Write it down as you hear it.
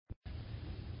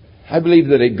I believe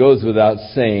that it goes without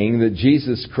saying that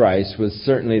Jesus Christ was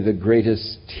certainly the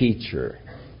greatest teacher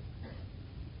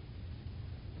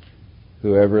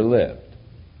who ever lived.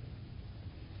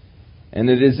 And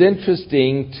it is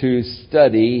interesting to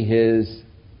study his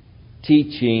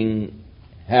teaching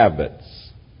habits.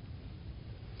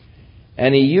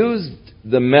 And he used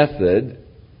the method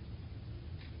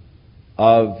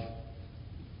of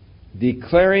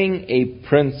declaring a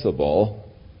principle,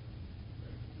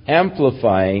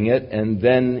 amplifying it, and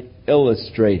then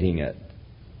illustrating it.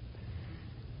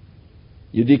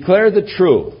 You declare the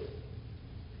truth.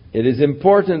 It is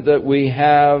important that we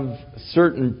have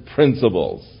certain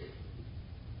principles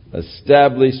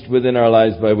established within our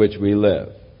lives by which we live.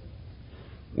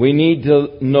 We need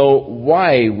to know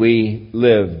why we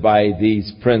live by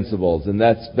these principles, and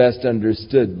that's best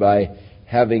understood by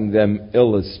having them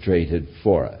illustrated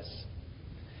for us.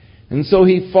 And so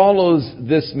he follows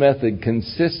this method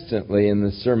consistently in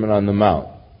the Sermon on the Mount,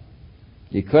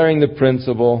 declaring the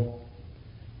principle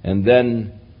and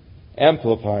then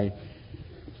amplifying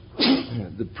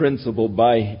the principle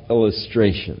by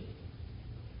illustration.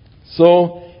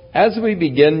 So, as we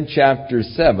begin chapter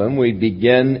 7, we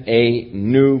begin a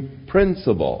new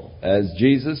principle, as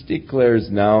Jesus declares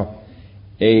now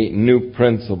a new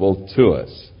principle to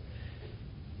us.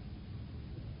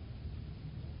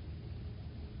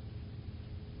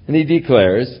 And he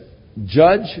declares,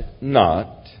 "Judge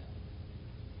not,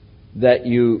 that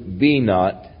you be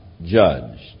not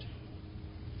judged.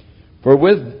 For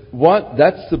with what,"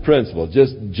 that's the principle,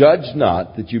 just judge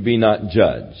not, that you be not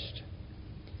judged.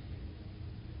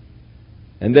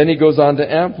 And then he goes on to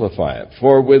amplify it.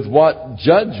 "For with what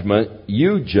judgment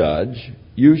you judge,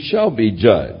 you shall be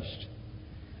judged.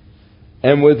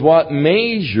 And with what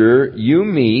measure you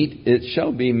mete, it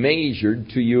shall be measured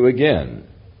to you again."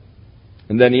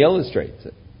 And then he illustrates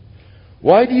it.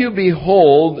 "Why do you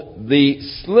behold the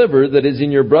sliver that is in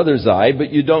your brother's eye,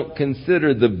 but you don't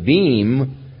consider the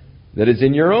beam that is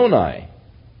in your own eye?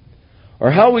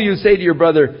 Or how will you say to your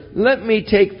brother, 'Let me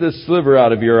take the sliver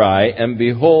out of your eye,' and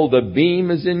behold, the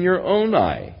beam is in your own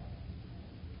eye?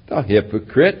 Thou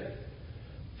hypocrite!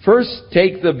 First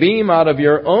take the beam out of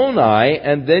your own eye,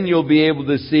 and then you'll be able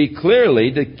to see clearly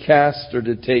to cast or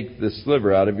to take the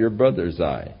sliver out of your brother's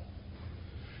eye.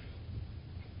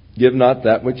 Give not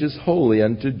that which is holy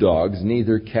unto dogs,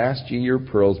 neither cast ye your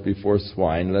pearls before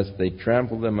swine, lest they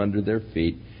trample them under their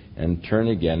feet, and turn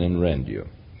again and rend you."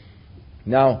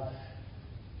 Now,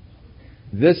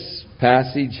 this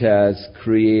passage has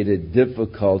created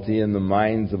difficulty in the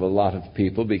minds of a lot of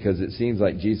people, because it seems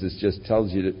like Jesus just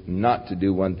tells you not to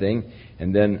do one thing,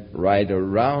 and then right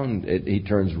around it, he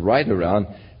turns right around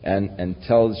and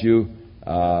tells you,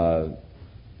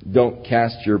 don't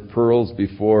cast your pearls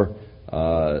before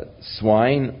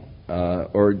swine,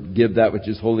 or give that which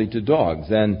is holy to dogs.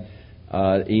 And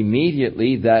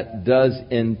immediately that does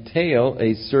entail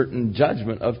a certain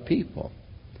judgment of people.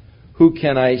 Who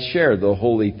can I share the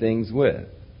holy things with?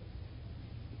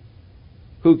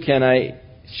 Who can I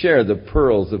share the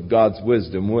pearls of God's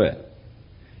wisdom with?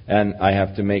 And I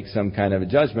have to make some kind of a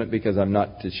judgment, because I'm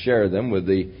not to share them with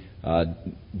the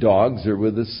dogs or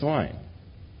with the swine.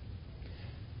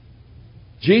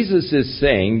 Jesus is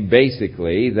saying,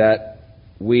 basically, that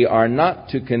we are not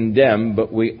to condemn,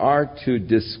 but we are to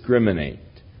discriminate.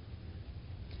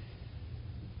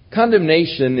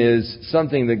 Condemnation is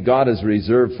something that God has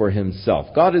reserved for Himself.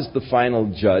 God is the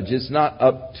final judge. It's not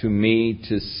up to me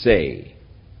to say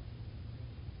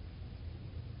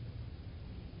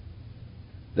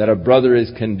that a brother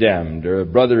is condemned or a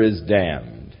brother is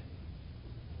damned.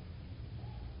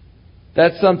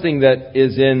 That's something that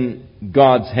is in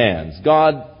God's hands.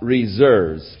 God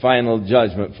reserves final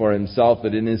judgment for Himself,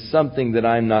 but it is something that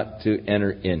I'm not to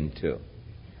enter into.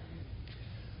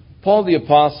 Paul the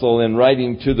Apostle, in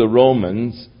writing to the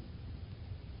Romans,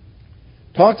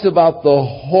 talks about the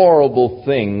horrible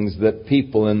things that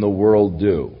people in the world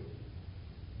do.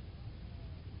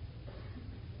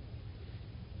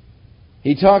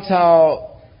 He talks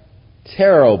how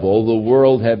terrible the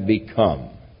world had become.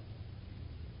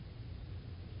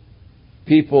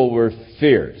 People were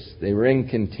fierce. They were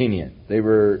incontinent. They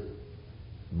were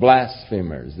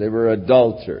blasphemers. They were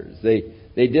adulterers.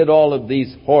 They did all of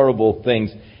these horrible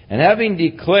things. And having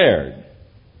declared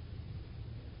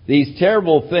these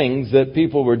terrible things that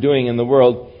people were doing in the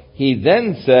world, he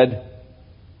then said,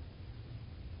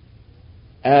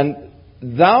 "And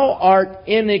thou art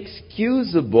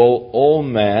inexcusable, O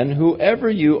man, whoever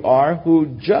you are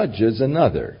who judges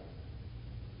another.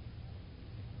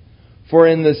 For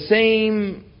in the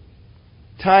same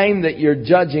time that you're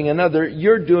judging another,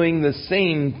 you're doing the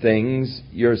same things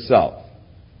yourself."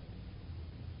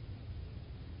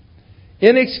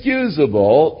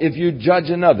 inexcusable if you judge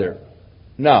another.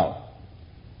 Now,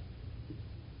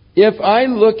 if I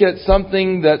look at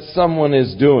something that someone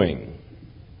is doing,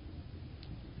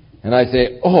 and I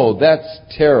say, oh, that's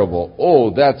terrible,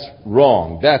 oh, that's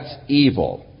wrong, that's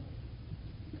evil,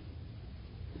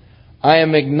 I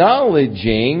am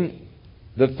acknowledging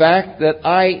the fact that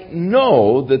I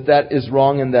know that that is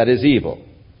wrong and that is evil.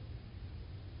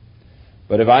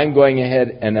 But if I'm going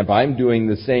ahead and if I'm doing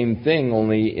the same thing,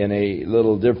 only in a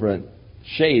little different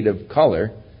shade of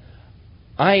color,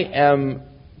 I am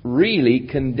really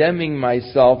condemning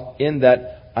myself in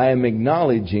that I am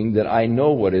acknowledging that I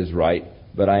know what is right,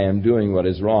 but I am doing what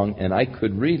is wrong, and I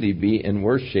could really be in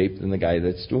worse shape than the guy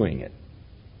that's doing it.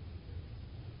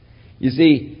 You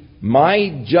see,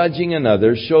 my judging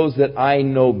another shows that I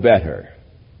know better.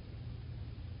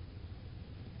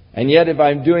 And yet if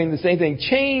I'm doing the same thing,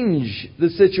 change the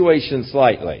situation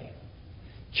slightly.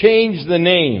 Change the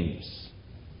names.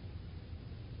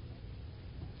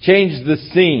 Change the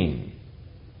scene.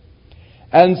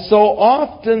 And so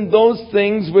often those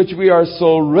things which we are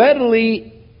so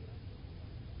readily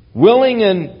willing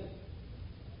and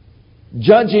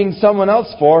judging someone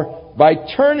else for, by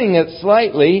turning it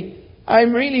slightly,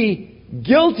 I'm really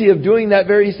guilty of doing that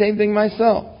very same thing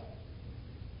myself.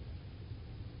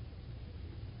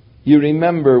 You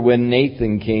remember when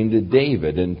Nathan came to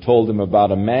David and told him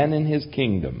about a man in his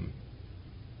kingdom.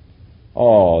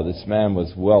 Oh, this man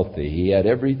was wealthy. He had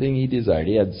everything he desired.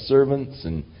 He had servants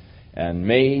and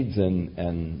maids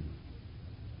and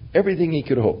everything he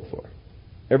could hope for.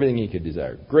 Everything he could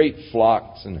desire. Great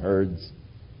flocks and herds.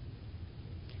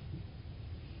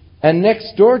 And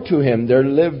next door to him there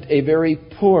lived a very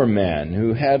poor man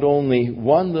who had only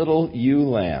one little ewe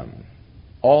lamb.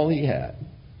 All he had.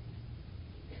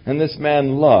 And this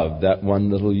man loved that one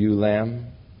little ewe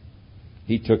lamb.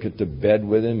 He took it to bed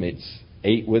with him. It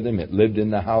ate with him. It lived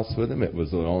in the house with him. It was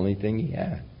the only thing he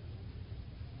had.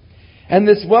 And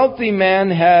this wealthy man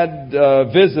had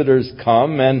visitors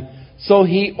come, and so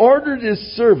he ordered his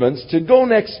servants to go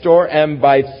next door and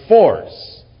by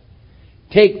force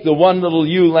take the one little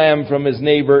ewe lamb from his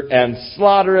neighbor and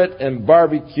slaughter it and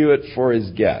barbecue it for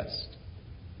his guest.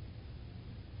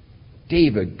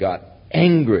 David got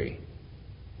angry.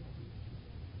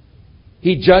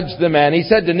 He judged the man. He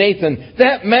said to Nathan,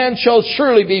 that man shall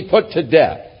surely be put to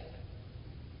death.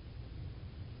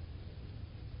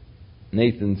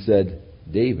 Nathan said,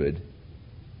 David,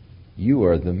 you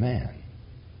are the man.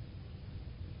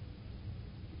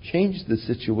 Change the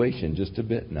situation just a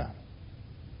bit now.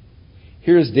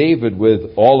 Here's David with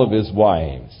all of his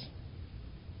wives,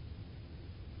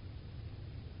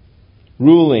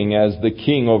 ruling as the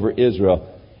king over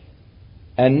Israel.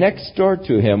 And next door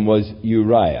to him was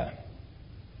Uriah.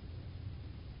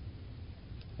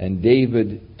 And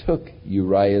David took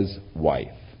Uriah's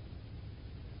wife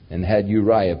and had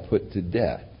Uriah put to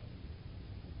death.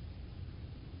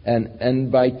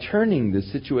 And by turning the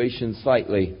situation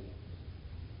slightly,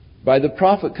 by the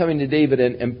prophet coming to David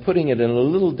and putting it in a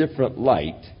little different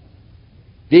light,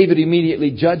 David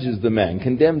immediately judges the man,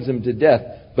 condemns him to death.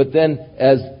 But then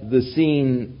as the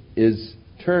scene is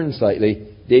turned slightly,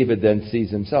 David then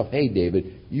sees himself. Hey,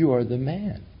 David, you are the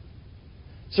man.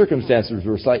 Circumstances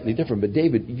were slightly different, but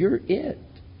David, you're it.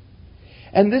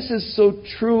 And this is so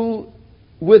true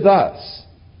with us.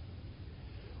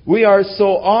 We are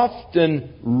so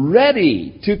often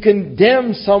ready to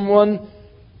condemn someone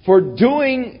for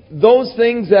doing those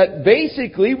things that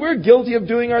basically we're guilty of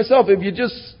doing ourselves. If you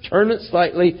just turn it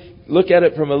slightly, look at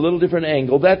it from a little different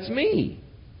angle, that's me.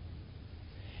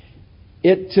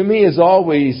 It, to me, is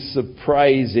always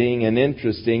surprising and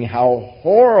interesting how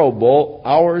horrible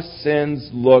our sins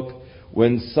look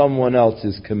when someone else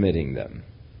is committing them.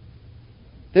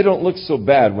 They don't look so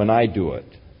bad when I do it.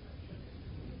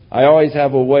 I always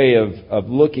have a way of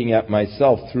looking at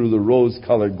myself through the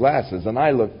rose-colored glasses, and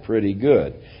I look pretty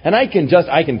good. And I can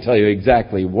tell you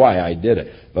exactly why I did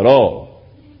it. But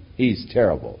he's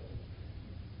terrible.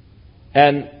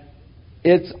 And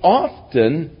it's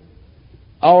often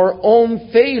our own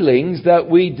failings that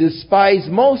we despise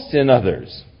most in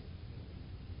others.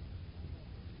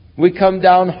 We come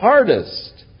down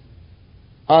hardest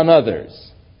on others.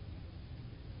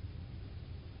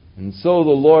 And so the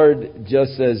Lord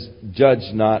just says,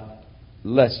 judge not,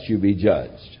 lest you be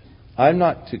judged. I'm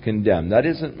not to condemn. That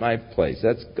isn't my place.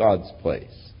 That's God's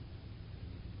place.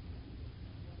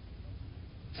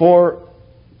 For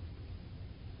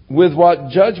with what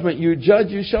judgment you judge,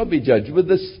 you shall be judged. With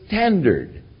the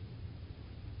standard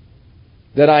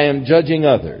that I am judging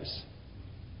others,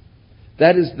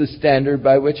 That is the standard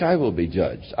by which I will be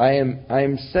judged. I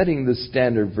am setting the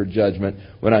standard for judgment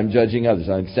when I'm judging others.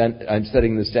 I'm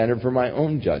setting the standard for my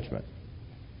own judgment.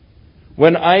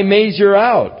 When I measure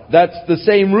out, that's the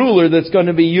same ruler that's going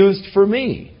to be used for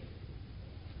me.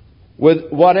 With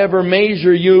whatever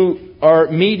measure you are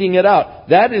meting it out,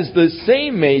 that is the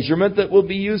same measurement that will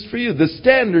be used for you. The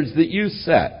standards that you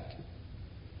set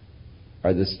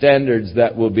are the standards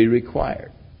that will be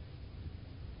required.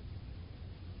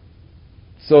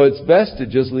 So it's best to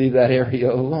just leave that area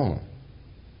alone.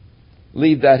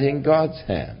 Leave that in God's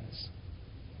hands.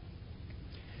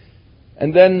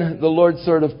 And then the Lord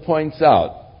sort of points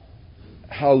out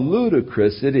how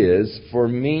ludicrous it is for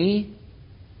me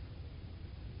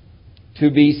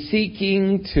to be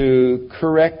seeking to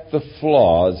correct the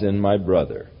flaws in my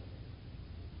brother.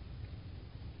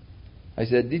 I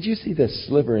said, did you see the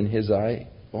sliver in his eye?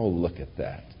 Oh, look at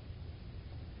that.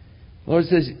 The Lord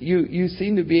says, you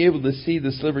seem to be able to see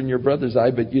the sliver in your brother's eye,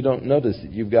 but you don't notice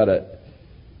that you've got a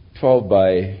 12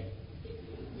 by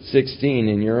 16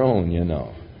 in your own, you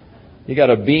know. You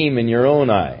got a beam in your own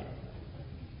eye.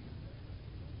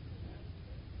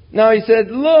 Now he said,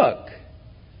 look,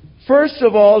 first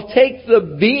of all, take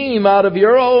the beam out of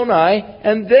your own eye,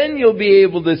 and then you'll be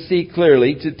able to see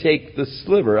clearly to take the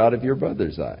sliver out of your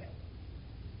brother's eye.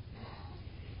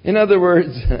 In other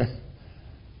words,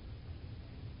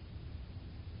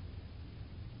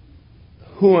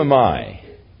 who am I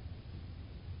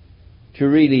to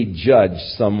really judge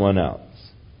someone else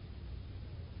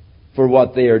for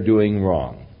what they are doing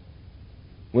wrong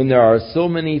when there are so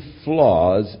many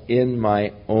flaws in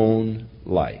my own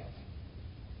life?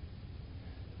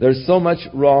 There's so much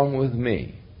wrong with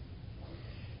me.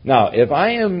 Now, if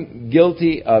I am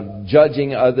guilty of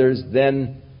judging others,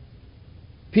 then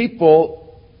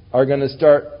people are going to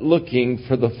start looking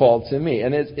for the faults in me.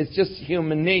 And it's just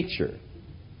human nature.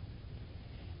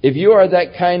 If you are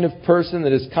that kind of person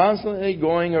that is constantly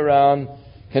going around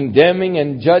condemning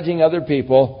and judging other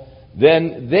people,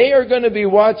 then they are going to be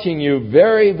watching you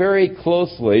very, very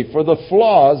closely for the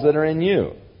flaws that are in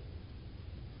you.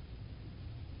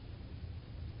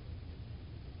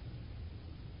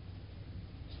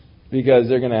 Because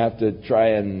they're going to have to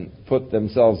try and put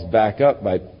themselves back up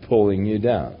by pulling you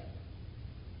down.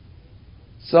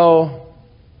 So,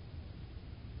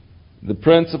 the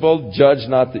principle, judge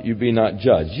not that you be not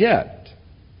judged. Yet,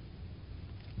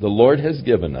 the Lord has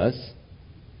given us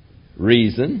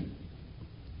reason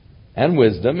and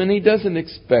wisdom, and He doesn't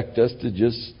expect us to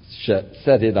just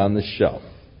set it on the shelf.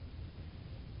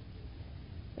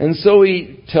 And so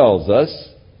He tells us,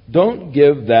 don't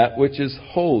give that which is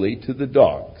holy to the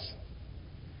dogs,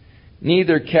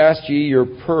 neither cast ye your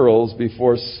pearls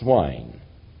before swine,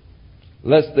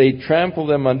 lest they trample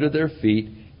them under their feet,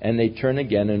 and they turn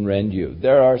again and rend you.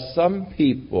 There are some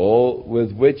people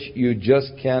with which you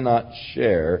just cannot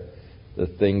share the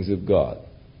things of God.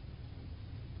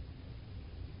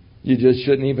 You just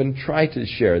shouldn't even try to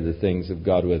share the things of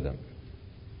God with them.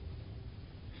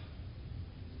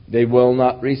 They will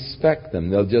not respect them.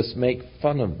 They'll just make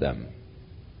fun of them.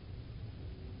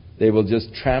 They will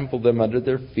just trample them under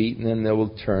their feet, and then they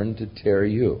will turn to tear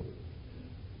you.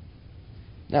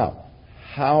 Now,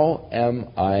 how am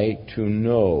I to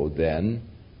know then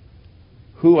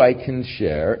who I can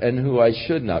share and who I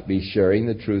should not be sharing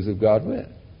the truths of God with?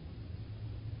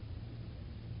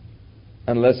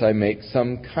 Unless I make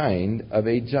some kind of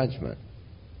a judgment.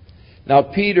 Now,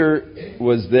 Peter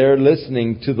was there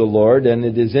listening to the Lord, and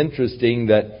it is interesting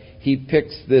that he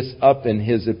picks this up in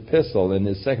his epistle, in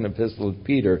his second epistle of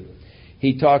Peter.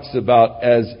 He talks about,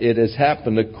 as it has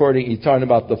happened he's talking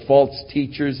about the false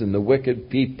teachers and the wicked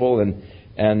people and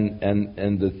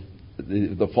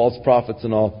the false prophets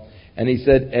and all. And he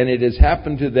said, and it has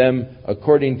happened to them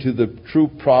according to the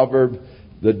true proverb,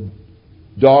 the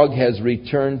dog has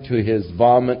returned to his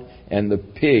vomit and the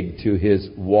pig to his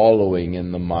wallowing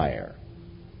in the mire.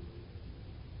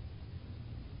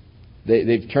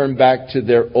 They've turned back to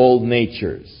their old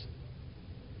natures.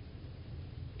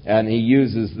 And he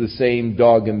uses the same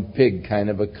dog and pig kind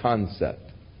of a concept.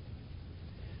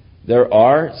 There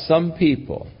are some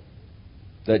people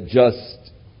that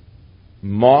just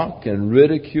mock and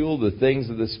ridicule the things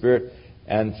of the Spirit.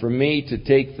 And for me to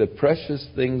take the precious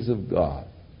things of God,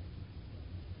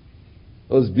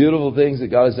 those beautiful things that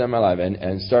God has done in my life,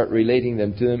 and start relating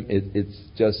them to them, it's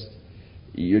just,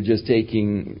 you're just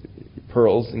taking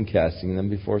pearls and casting them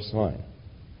before swine.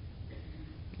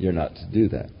 You're not to do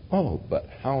that. Oh, but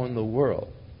how in the world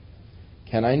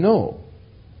can I know?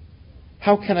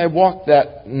 How can I walk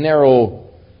that narrow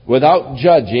without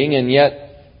judging and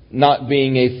yet not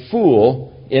being a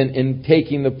fool in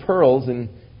taking the pearls and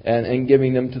and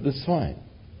giving them to the swine.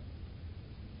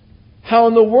 How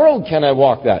in the world can I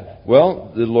walk that?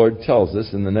 Well, the Lord tells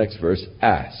us in the next verse,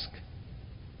 ask,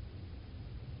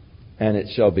 and it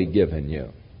shall be given you.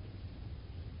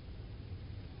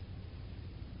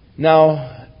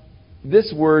 Now,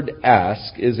 this word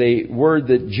ask is a word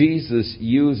that Jesus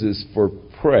uses for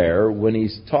prayer when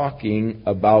He's talking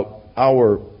about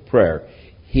our prayer.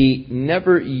 He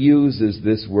never uses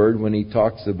this word when He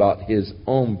talks about His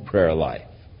own prayer life.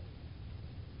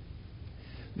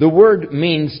 The word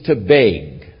means to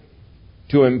beg,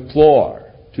 to implore,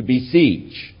 to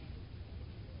beseech.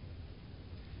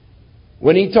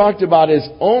 When He talked about His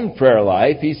own prayer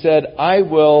life, He said, I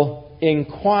will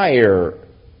inquire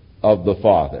of the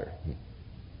Father.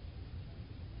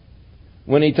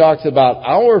 When He talks about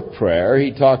our prayer,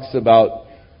 He talks about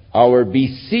our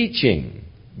beseeching,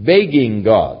 begging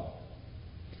God.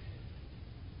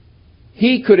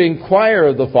 He could inquire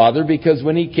of the Father because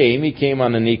when He came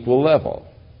on an equal level.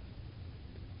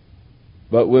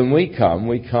 But when we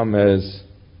come as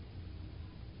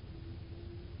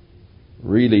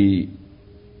really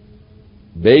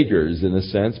beggars in a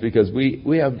sense, because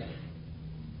we have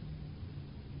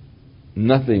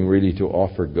nothing really to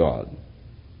offer God.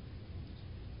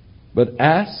 But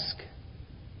ask,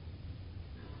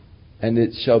 and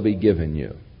it shall be given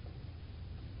you.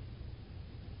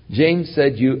 James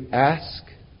said, you ask,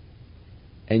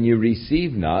 and you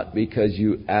receive not, because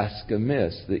you ask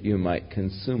amiss, that you might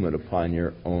consume it upon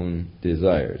your own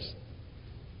desires.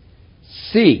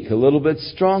 Seek a little bit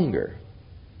stronger,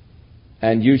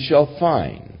 and you shall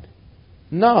find.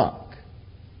 Knock,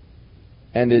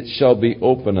 and it shall be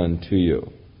open unto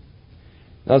you.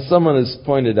 Now, someone has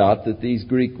pointed out that these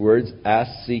Greek words,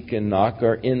 ask, seek, and knock,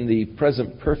 are in the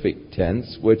present perfect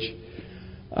tense, which,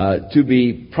 to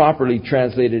be properly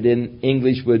translated in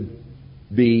English, would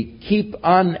be keep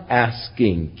on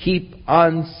asking, keep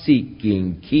on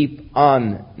seeking, keep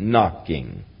on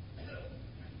knocking.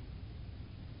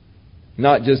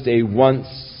 Not just a once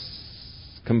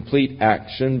complete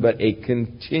action, but a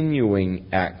continuing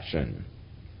action.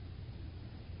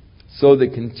 So the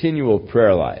continual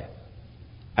prayer life.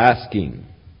 Asking,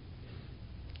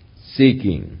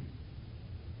 seeking,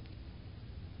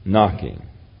 knocking.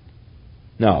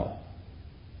 Now,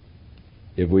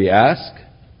 if we ask,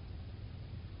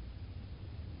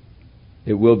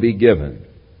 it will be given.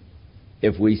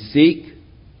 If we seek,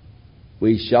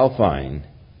 we shall find.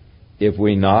 If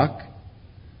we knock,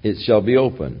 it shall be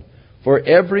open. For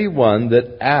every one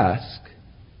that asks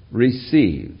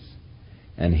receives,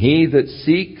 and he that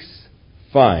seeks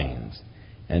finds.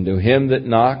 And to him that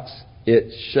knocks,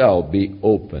 it shall be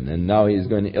open. And now he's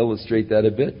going to illustrate that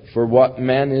a bit. For what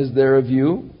man is there of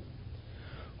you,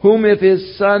 whom if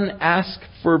his son ask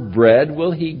for bread,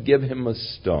 will he give him a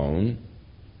stone?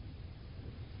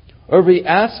 Or if he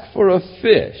ask for a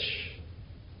fish,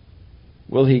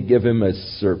 will he give him a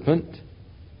serpent?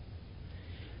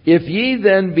 If ye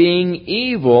then, being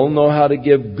evil, know how to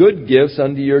give good gifts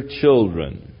unto your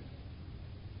children,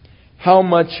 how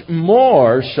much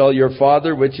more shall your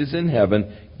Father which is in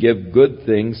heaven give good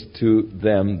things to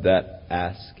them that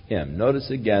ask Him? Notice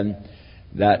again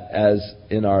that as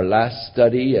in our last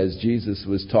study, as Jesus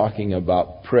was talking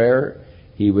about prayer,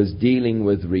 He was dealing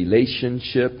with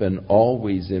relationship, and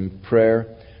always in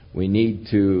prayer we need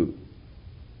to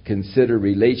consider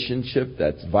relationship.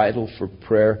 That's vital for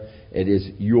prayer. It is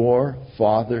your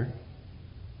Father.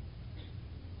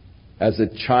 As a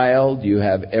child, you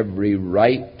have every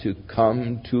right to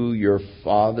come to your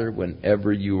Father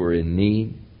whenever you are in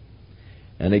need.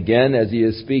 And again, as He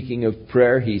is speaking of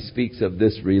prayer, He speaks of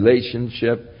this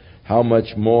relationship. How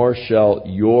much more shall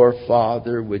your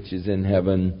Father, which is in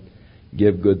heaven,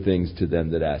 give good things to them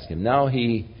that ask Him? Now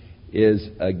He is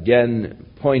again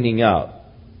pointing out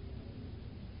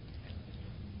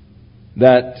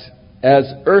that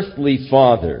as earthly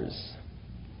fathers,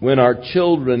 when our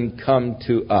children come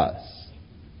to us,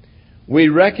 we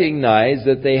recognize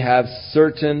that they have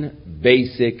certain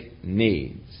basic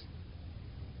needs.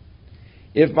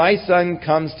 If my son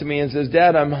comes to me and says,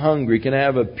 Dad, I'm hungry, can I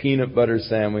have a peanut butter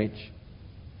sandwich?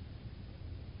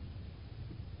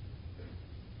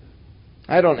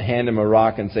 I don't hand him a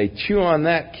rock and say, chew on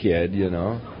that, kid, you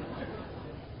know.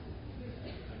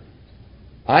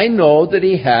 I know that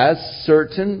he has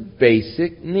certain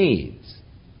basic needs.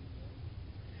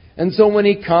 And so when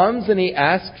he comes and he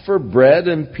asks for bread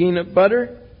and peanut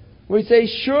butter, we say,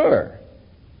 sure,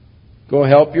 go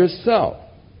help yourself.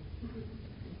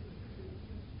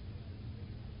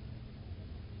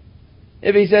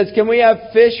 If he says, can we have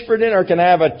fish for dinner? Or can I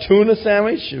have a tuna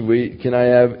sandwich?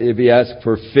 If he asks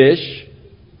for fish?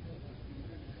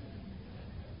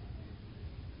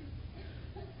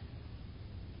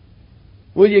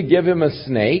 Will you give him a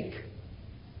snake?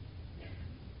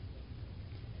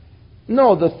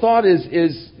 No, the thought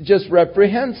is just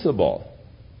reprehensible.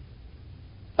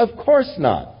 Of course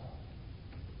not.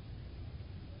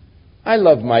 I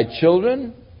love my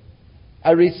children.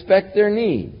 I respect their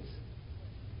needs.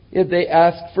 If they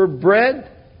ask for bread,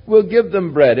 we'll give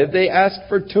them bread. If they ask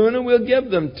for tuna, we'll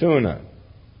give them tuna.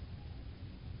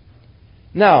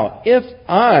 Now, if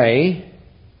I,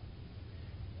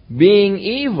 being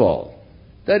evil,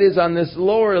 that is on this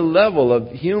lower level of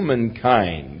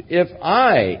humankind, if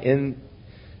I,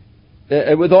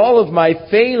 with all of my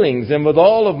failings and with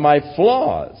all of my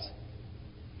flaws,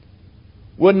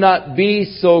 would not be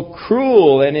so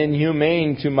cruel and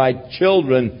inhumane to my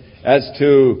children as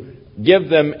to give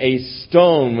them a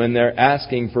stone when they're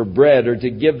asking for bread, or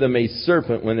to give them a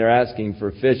serpent when they're asking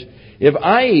for fish. If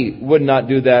I would not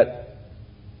do that,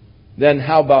 then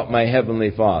how about my Heavenly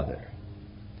Father?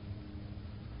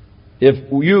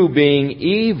 If you, being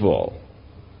evil,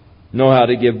 know how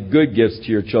to give good gifts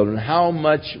to your children, how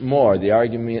much more, the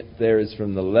argument there is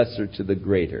from the lesser to the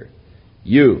greater,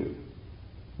 you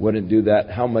wouldn't do that,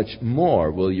 how much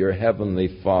more will your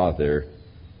Heavenly Father,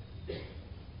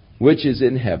 which is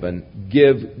in heaven,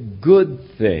 give good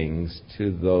things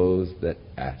to those that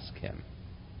ask Him?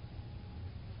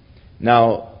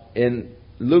 Now, in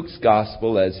Luke's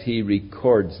Gospel, as he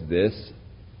records this,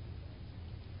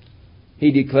 he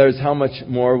declares, how much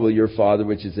more will your Father,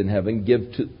 which is in heaven,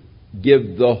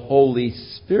 give the Holy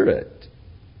Spirit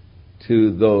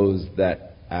to those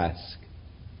that ask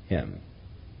Him?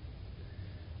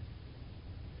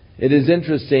 It is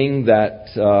interesting that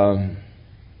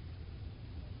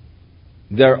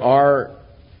there are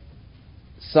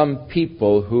some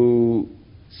people who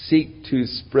seek to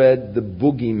spread the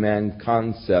boogeyman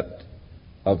concept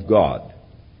of God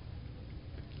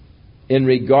in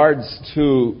regards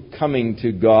to coming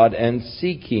to God and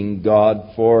seeking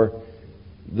God for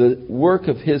the work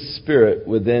of His Spirit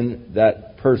within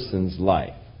that person's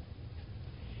life.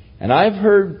 And I've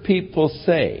heard people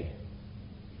say,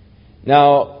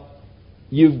 now,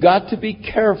 you've got to be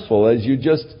careful as you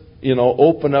just,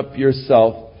 open up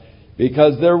yourself,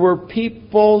 because there were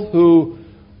people who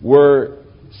were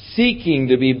seeking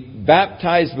to be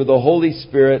baptized with the Holy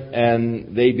Spirit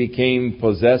and they became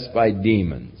possessed by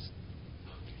demons.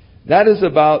 That is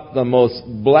about the most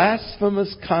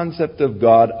blasphemous concept of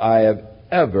God I have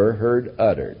ever heard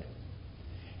uttered,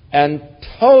 and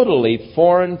totally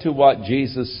foreign to what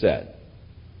Jesus said.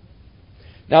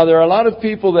 Now, there are a lot of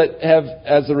people that have,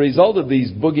 as a result of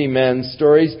these boogeyman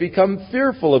stories, become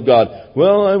fearful of God.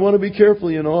 Well, I want to be careful,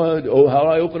 how do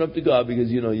I open up to God? Because,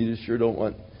 you just sure don't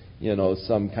want,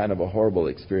 some kind of a horrible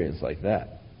experience like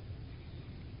that.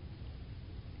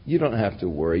 You don't have to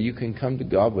worry. You can come to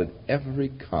God with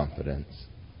every confidence.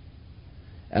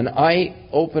 And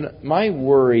my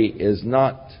worry is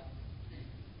not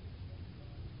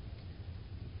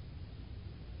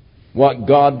what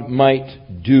God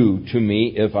might do to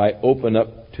me if I open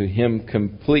up to Him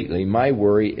completely. My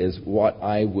worry is what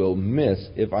I will miss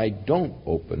if I don't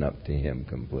open up to Him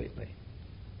completely.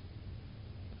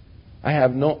 I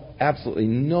have absolutely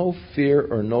no fear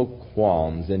or no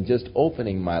qualms in just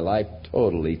opening my life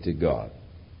totally to God.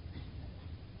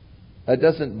 That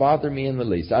doesn't bother me in the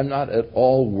least. I'm not at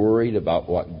all worried about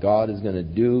what God is going to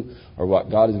do, or what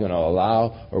God is going to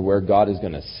allow, or where God is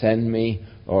going to send me,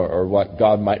 or what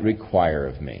God might require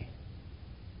of me.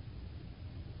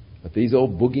 But these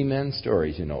old boogeyman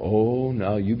stories,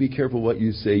 now you be careful what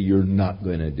you say you're not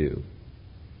going to do.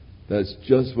 That's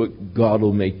just what God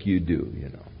will make you do,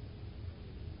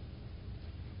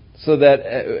 So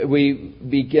that we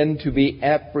begin to be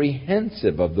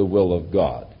apprehensive of the will of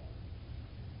God.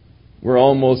 We're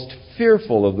almost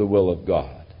fearful of the will of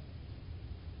God.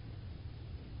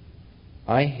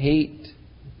 I hate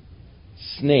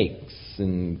snakes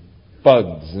and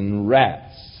bugs and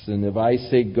rats. And if I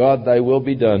say, God, thy will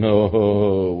be done,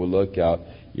 well, look out.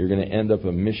 You're going to end up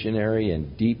a missionary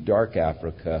in deep, dark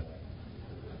Africa,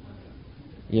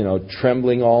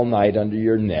 trembling all night under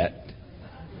your net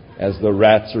as the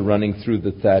rats are running through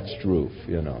the thatched roof,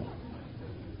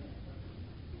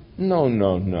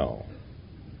 No.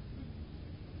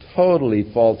 Totally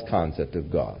false concept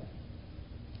of God.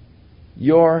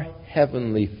 Your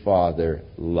Heavenly Father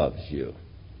loves you.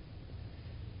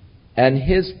 And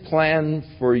His plan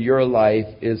for your life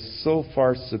is so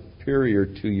far superior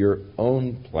to your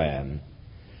own plan.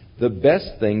 The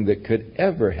best thing that could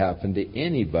ever happen to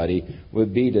anybody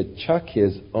would be to chuck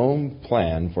his own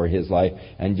plan for his life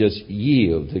and just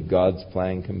yield to God's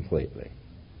plan completely.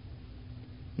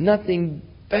 Nothing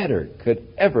better could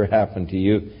ever happen to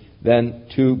you than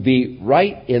to be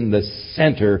right in the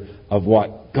center of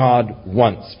what God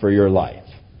wants for your life.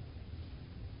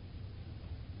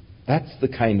 That's the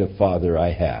kind of Father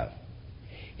I have.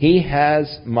 He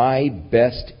has my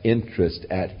best interest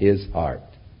at His heart.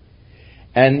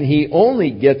 And He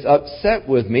only gets upset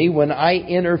with me when I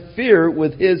interfere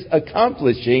with His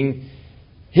accomplishing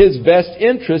His best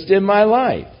interest in my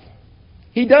life.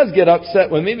 He does get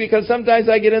upset with me because sometimes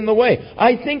I get in the way.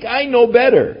 I think I know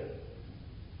better.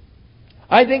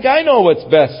 I think I know what's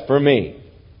best for me.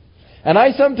 And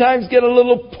I sometimes get a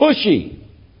little pushy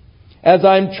as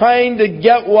I'm trying to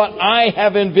get what I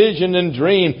have envisioned and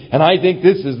dreamed, and I think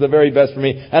this is the very best for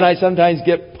me. And I sometimes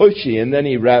get pushy, and then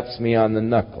He raps me on the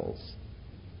knuckles.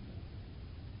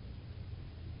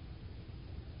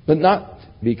 But not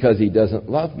because He doesn't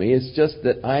love me. It's just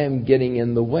that I am getting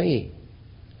in the way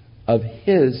of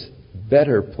His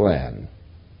better plan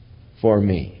for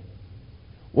me.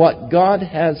 What God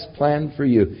has planned for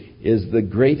you is the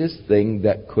greatest thing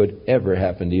that could ever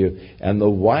happen to you. And the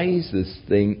wisest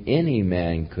thing any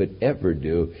man could ever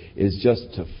do is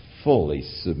just to fully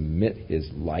submit his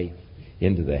life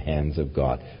into the hands of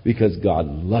God. Because God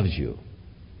loves you.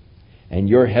 And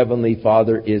your Heavenly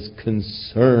Father is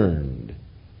concerned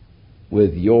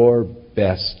with your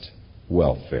best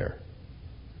welfare.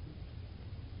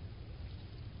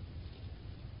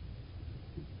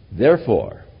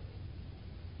 Therefore,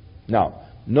 now,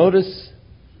 notice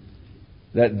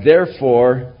that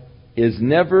therefore is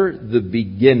never the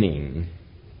beginning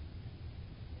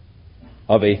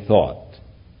of a thought,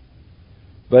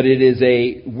 but it is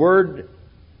a word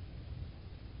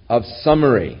of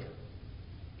summary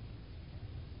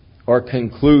or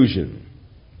conclusion.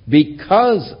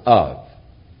 Because of,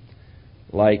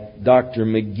 like Dr.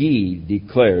 McGee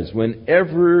declares,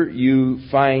 whenever you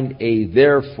find a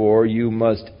therefore, you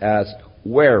must ask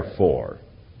wherefore.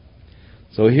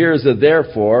 So here's a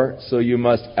therefore, so you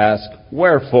must ask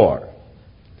wherefore.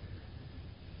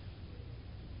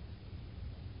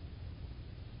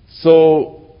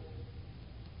 So,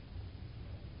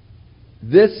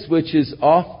 this which is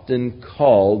often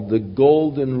called the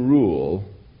golden rule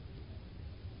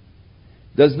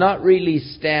does not really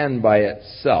stand by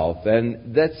itself,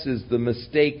 and this is the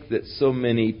mistake that so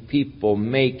many people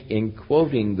make in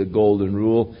quoting the golden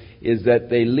rule, is that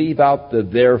they leave out the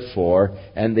therefore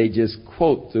and they just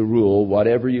quote the rule,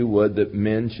 whatever you would that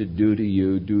men should do to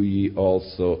you, do ye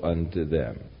also unto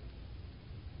them.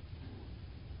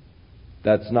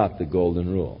 That's not the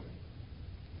golden rule.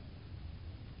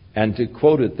 And to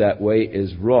quote it that way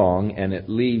is wrong, and it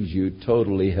leaves you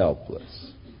totally helpless.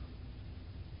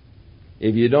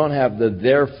 If you don't have the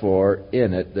therefore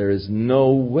in it, there is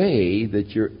no way that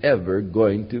you're ever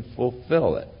going to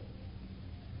fulfill it.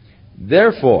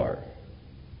 Therefore,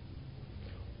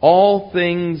 all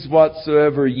things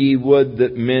whatsoever ye would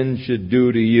that men should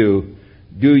do to you,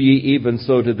 do ye even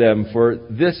so to them, for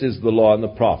this is the law and the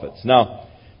prophets. Now,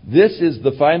 this is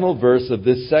the final verse of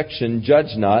this section,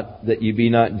 judge not, that ye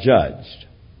be not judged.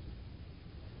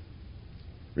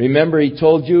 Remember, He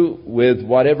told you, with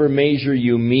whatever measure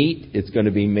you meet, it's going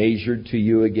to be measured to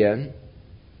you again.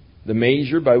 The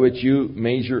measure by which you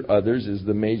measure others is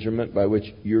the measurement by which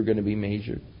you're going to be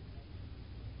measured.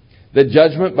 The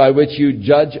judgment by which you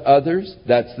judge others,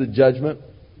 that's the judgment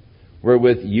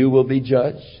wherewith you will be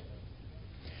judged.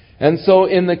 And so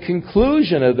in the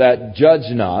conclusion of that judge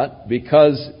not,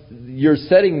 because you're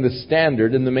setting the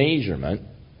standard in the measurement,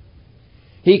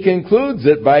 He concludes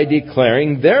it by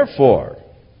declaring, therefore,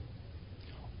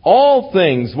 all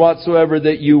things whatsoever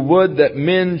that you would that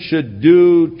men should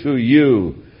do to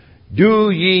you, do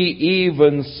ye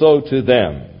even so to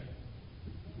them.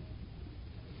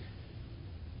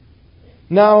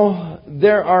 Now,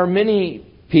 there are many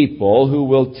people who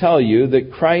will tell you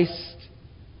that Christ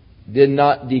did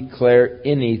not declare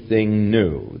anything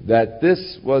new, that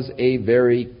this was a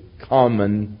very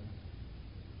common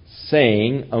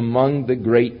saying among the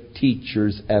great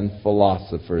teachers and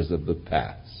philosophers of the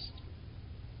past.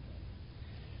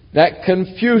 That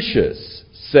Confucius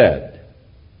said,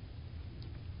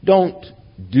 don't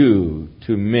do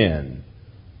to men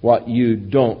what you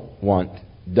don't want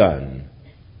done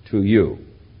to you.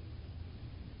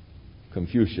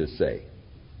 Confucius say.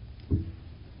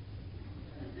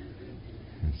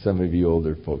 Some of you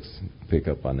older folks pick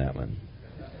up on that one.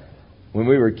 When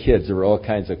we were kids, there were all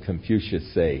kinds of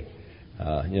Confucius say.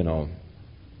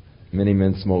 Many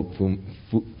men smoke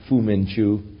Fu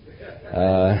Manchu.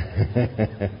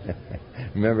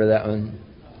 Remember that one?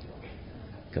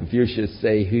 Confucius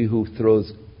say, he who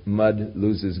throws mud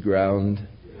loses ground.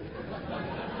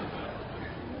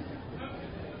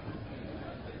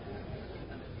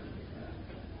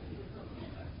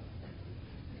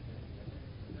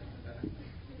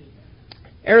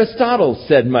 Aristotle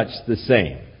said much the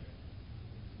same.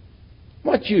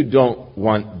 What you don't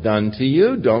want done to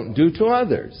you, don't do to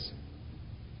others.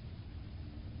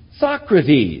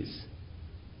 Socrates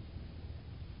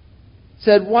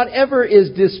said, whatever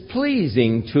is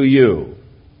displeasing to you,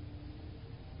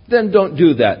 then don't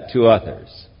do that to others.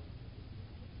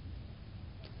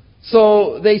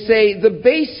 So they say the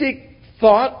basic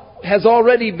thought has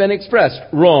already been expressed.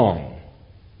 Wrong.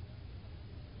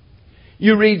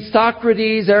 You read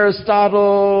Socrates,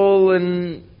 Aristotle,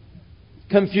 and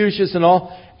Confucius and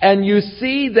all, and you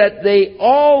see that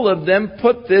all of them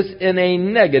put this in a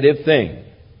negative thing.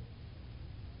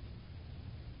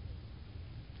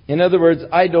 In other words,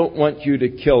 I don't want you to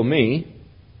kill me,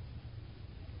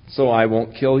 so I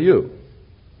won't kill you.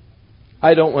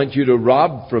 I don't want you to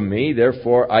rob from me,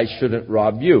 therefore I shouldn't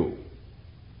rob you.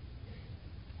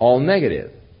 All negative.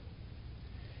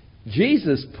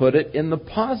 Jesus put it in the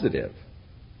positive.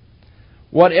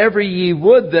 Whatever ye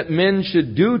would that men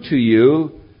should do to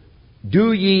you,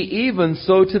 do ye even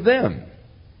so to them.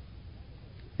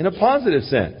 In a positive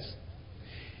sense.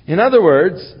 In other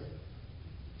words,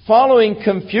 following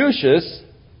Confucius,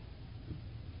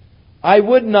 I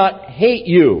would not hate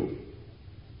you.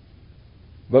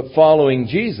 But following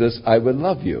Jesus, I would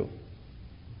love you.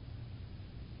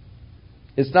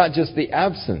 It's not just the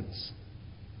absence.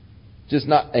 Just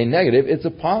not a negative, it's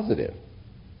a positive.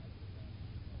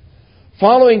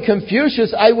 Following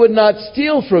Confucius, I would not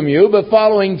steal from you, but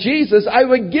following Jesus, I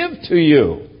would give to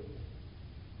you.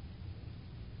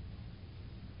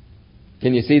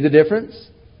 Can you see the difference?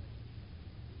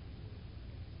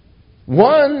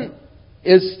 One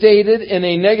is stated in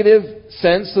a negative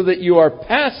sense so that you are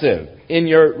passive in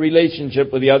your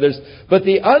relationship with the others, but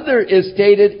the other is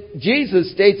stated,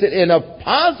 Jesus states it in a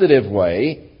positive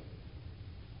way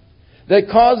that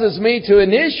causes me to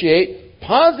initiate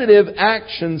positive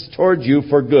actions toward you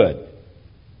for good,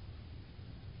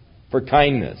 for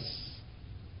kindness,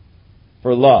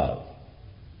 for love,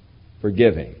 for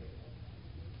giving.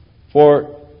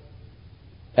 For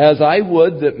as I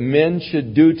would that men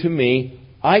should do to me,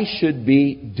 I should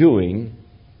be doing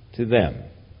to them.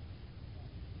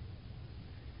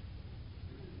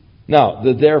 Now,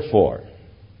 the therefore.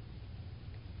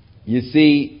 You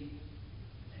see,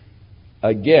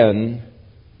 again,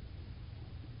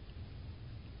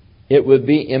 it would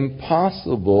be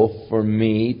impossible for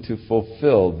me to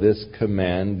fulfill this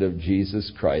command of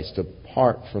Jesus Christ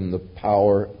apart from the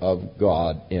power of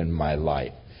God in my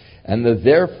life. And the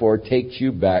therefore takes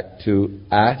you back to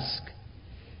ask,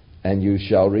 and you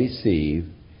shall receive,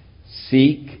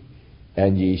 seek,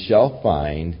 and ye shall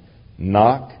find,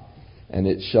 knock, and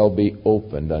it shall be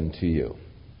opened unto you.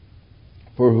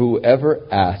 For whoever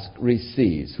asks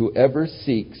receives, whoever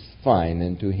seeks finds,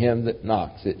 and to him that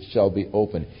knocks it shall be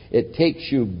opened. It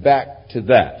takes you back to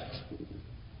that.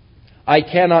 I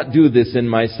cannot do this in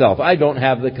myself. I don't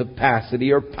have the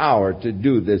capacity or power to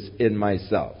do this in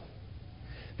myself.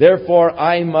 Therefore,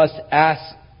 I must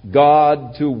ask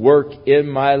God to work in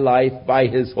my life by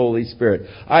His Holy Spirit.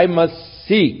 I must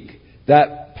seek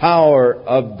that power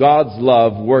of God's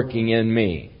love working in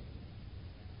me.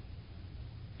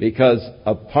 Because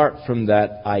apart from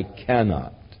that, I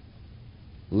cannot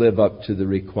live up to the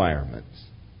requirements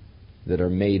that are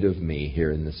made of me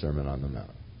here in the Sermon on the Mount.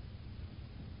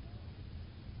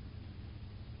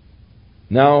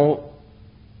 Now,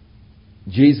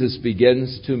 Jesus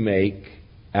begins to make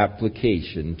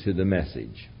application to the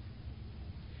message.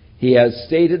 He has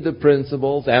stated the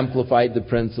principles, amplified the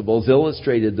principles,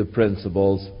 illustrated the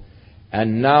principles,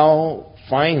 and now,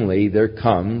 finally, there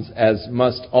comes, as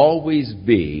must always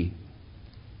be,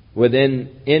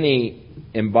 within any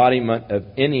embodiment of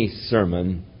any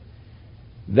sermon,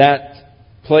 that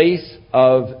place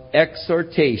of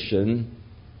exhortation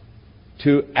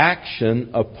to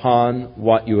action upon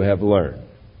what you have learned.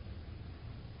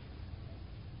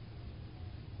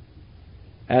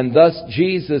 And thus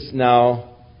Jesus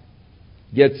now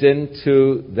gets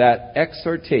into that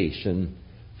exhortation,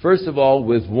 first of all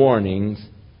with warnings,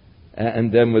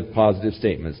 and then with positive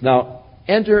statements. Now,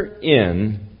 enter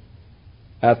in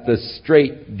at the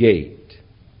strait gate.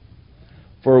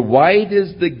 For wide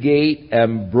is the gate,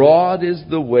 and broad is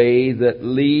the way that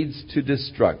leads to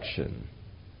destruction,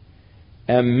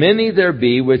 and many there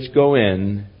be which go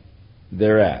in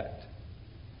thereat.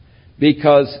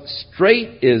 Because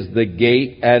strait is the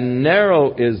gate, and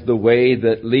narrow is the way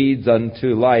that leads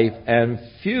unto life, and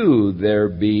few there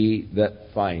be that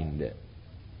find it.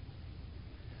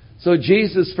 So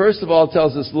Jesus, first of all,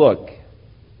 tells us, look,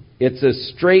 it's a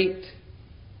straight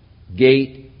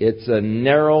gate, it's a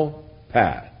narrow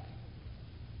path.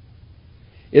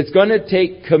 It's going to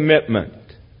take commitment.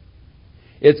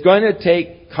 It's going to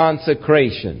take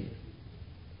consecration.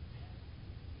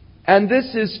 And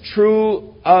this is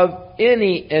true of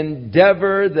any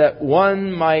endeavor that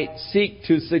one might seek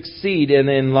to succeed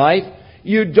in life.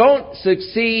 You don't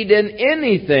succeed in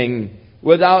anything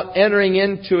without entering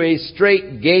into a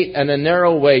straight gate and a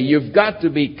narrow way. You've got to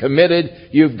be committed.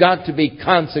 You've got to be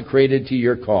consecrated to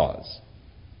your cause.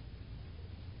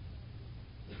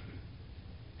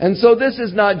 And so this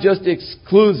is not just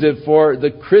exclusive for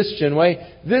the Christian way.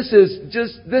 This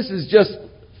is just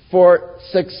for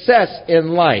success in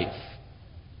life.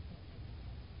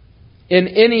 In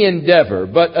any endeavor,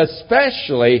 but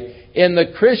especially in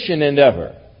the Christian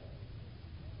endeavor.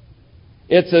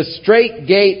 It's a straight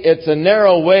gate, it's a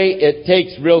narrow way, it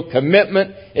takes real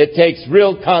commitment, it takes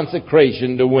real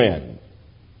consecration to win.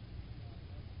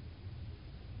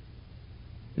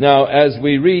 Now, as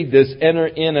we read this, enter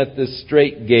in at the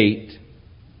straight gate,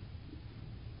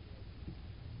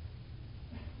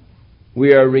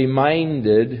 we are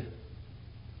reminded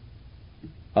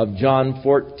of John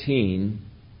 14,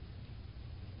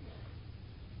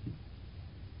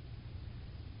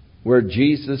 where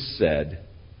Jesus said,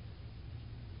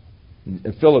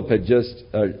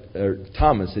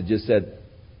 Thomas had just said,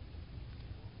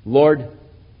 Lord,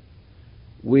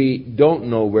 we don't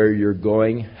know where you're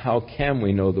going. How can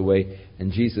we know the way?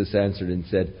 And Jesus answered and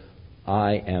said,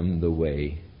 I am the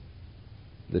way,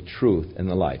 the truth, and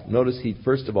the life. Notice he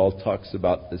first of all talks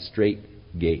about the straight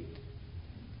gate,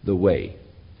 the way.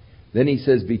 Then he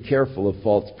says, be careful of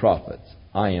false prophets.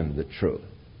 I am the truth.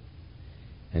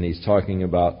 And he's talking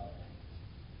about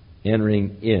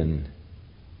entering in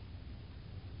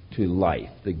to life,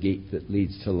 the gate that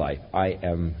leads to life. I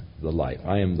am the life.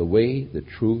 I am the way, the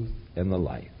truth, and the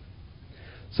life.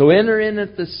 So enter in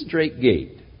at the straight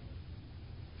gate.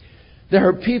 There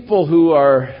are people who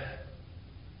are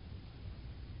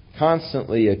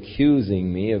constantly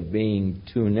accusing me of being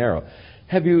too narrow.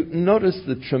 Have you noticed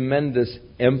the tremendous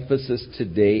emphasis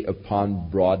today upon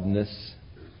broadness?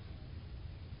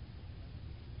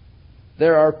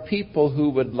 There are people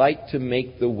who would like to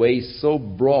make the way so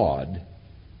broad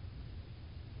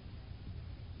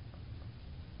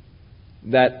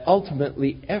that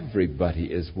ultimately everybody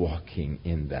is walking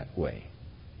in that way.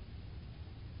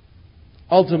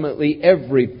 Ultimately,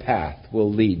 every path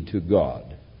will lead to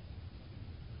God.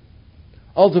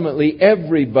 Ultimately,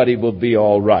 everybody will be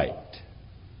all right.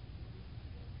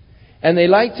 And they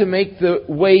like to make the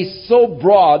way so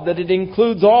broad that it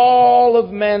includes all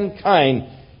of mankind,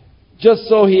 just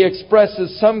so he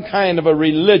expresses some kind of a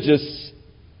religious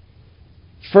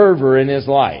fervor in his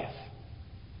life.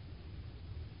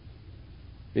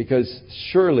 Because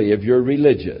surely if you're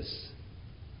religious,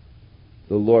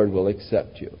 the Lord will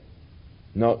accept you.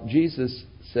 No, Jesus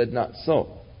said not so.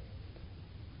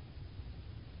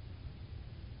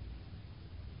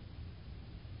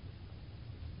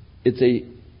 It's a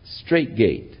straight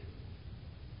gate.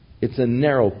 It's a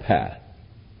narrow path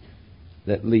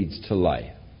that leads to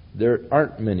life. There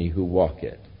aren't many who walk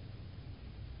it.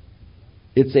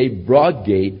 It's a broad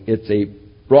gate. It's a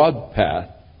broad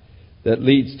path that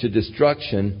leads to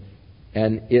destruction,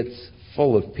 and it's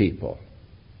full of people.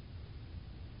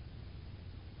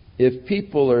 If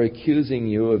people are accusing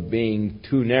you of being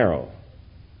too narrow,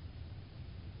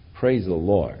 praise the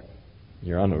Lord.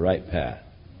 You're on the right path.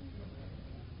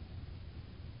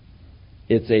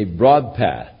 It's a broad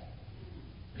path,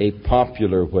 a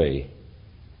popular way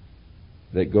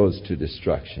that goes to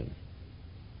destruction.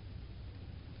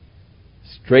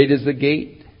 Straight is the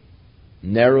gate,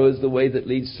 narrow is the way that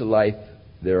leads to life.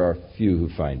 There are few who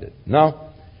find it.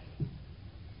 Now,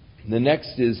 the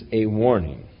next is a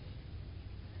warning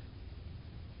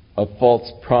of false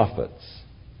prophets,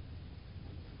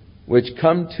 which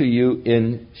come to you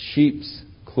in sheep's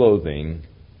clothing,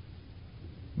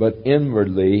 but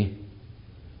inwardly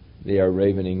they are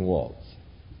ravening wolves.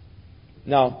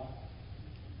 Now,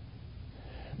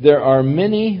 there are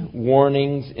many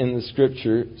warnings in the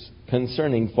Scriptures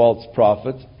concerning false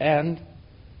prophets, and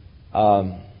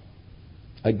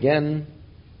again,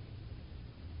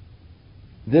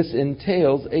 this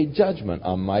entails a judgment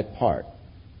on my part.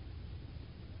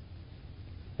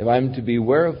 If I'm to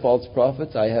beware of false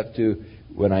prophets, I have to,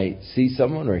 when I see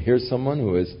someone or hear someone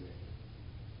who is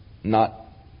not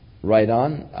right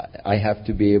on, I have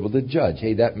to be able to judge.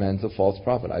 Hey, that man's a false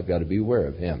prophet. I've got to beware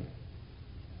of him.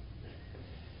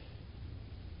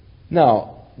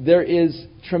 Now, there is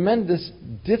tremendous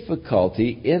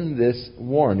difficulty in this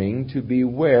warning to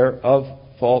beware of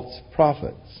false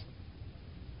prophets,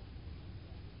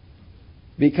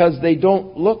 because they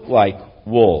don't look like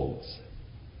wolves.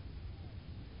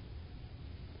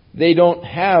 They don't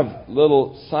have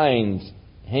little signs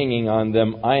hanging on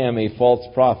them, "I am a false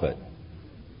prophet."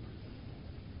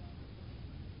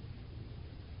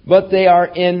 But they are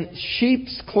in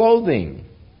sheep's clothing.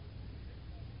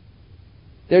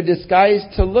 They're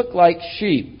disguised to look like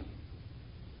sheep.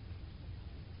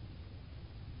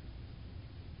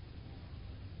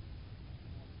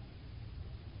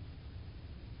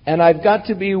 And I've got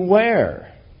to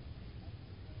beware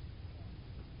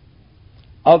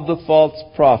of the false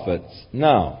prophets.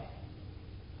 Now,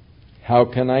 how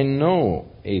can I know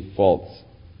a false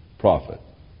prophet?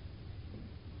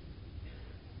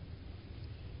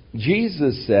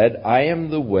 Jesus said, "I am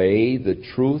the way, the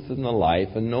truth, and the life,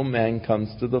 and no man comes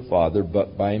to the Father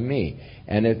but by me.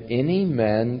 And if any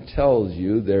man tells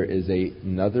you there is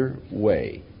another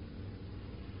way,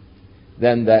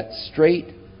 then that straight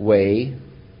way,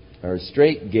 or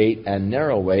straight gate and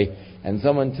narrow way, and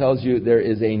someone tells you there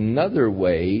is another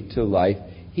way to life,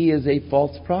 he is a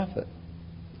false prophet."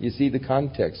 You see the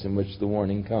context in which the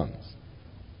warning comes.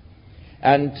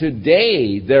 And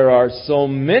today there are so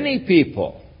many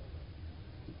people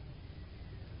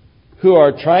who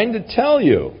are trying to tell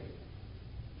you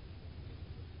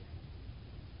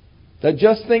that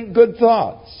just think good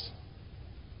thoughts,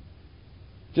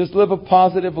 just live a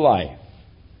positive life,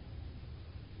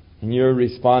 and you're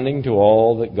responding to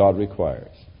all that God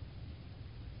requires.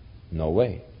 No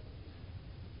way.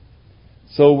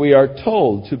 So we are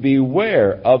told to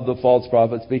beware of the false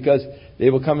prophets because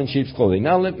they will come in sheep's clothing.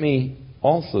 Now let me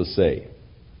also say,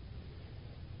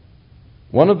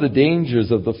 one of the dangers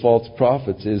of the false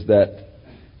prophets is that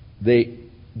they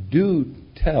do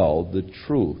tell the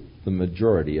truth the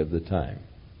majority of the time.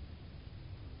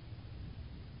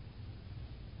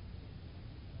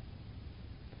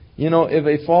 You know, if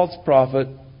a false prophet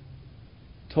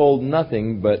told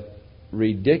nothing but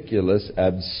ridiculous,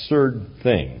 absurd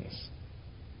things,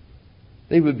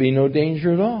 there would be no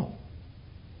danger at all.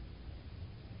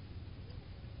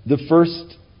 The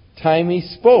first time he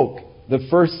spoke, the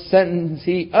first sentence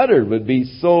he uttered would be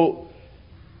so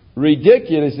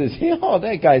ridiculous as, "Oh,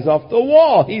 that guy's off the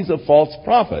wall. He's a false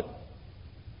prophet."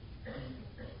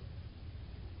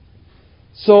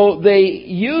 So they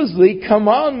usually come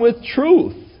on with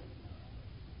truth.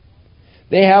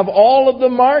 They have all of the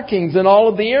markings and all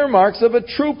of the earmarks of a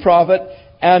true prophet,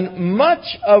 and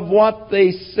much of what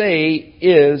they say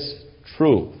is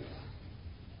truth.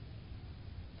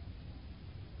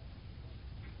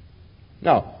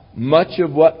 Now, much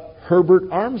of what Herbert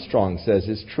Armstrong says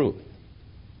is truth.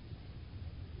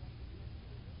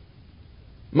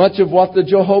 Much of what the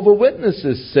Jehovah's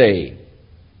Witnesses say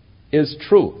is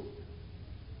truth.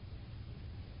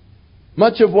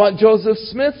 Much of what Joseph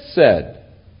Smith said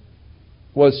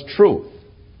was truth.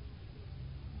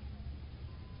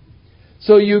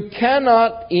 So you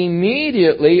cannot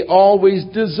immediately always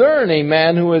discern a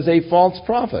man who is a false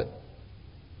prophet.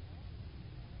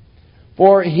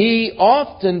 For he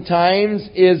oftentimes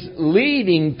is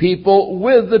leading people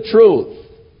with the truth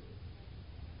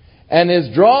and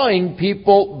is drawing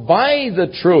people by the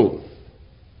truth.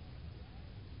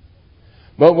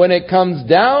 But when it comes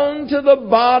down to the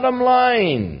bottom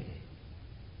line,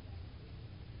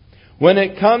 when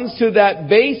it comes to that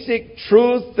basic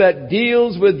truth that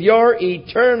deals with your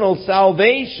eternal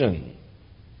salvation,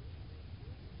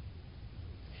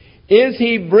 is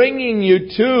he bringing you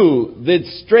to the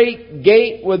straight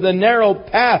gate with the narrow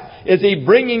path? Is he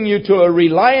bringing you to a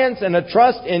reliance and a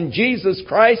trust in Jesus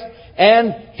Christ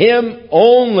and Him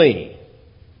only?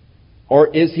 Or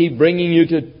is he bringing you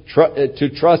to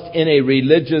trust in a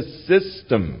religious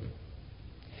system?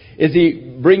 Is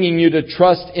he bringing you to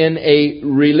trust in a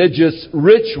religious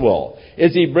ritual?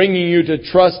 Is he bringing you to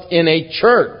trust in a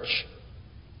church?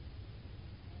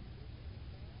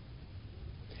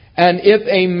 And if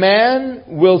a man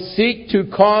will seek to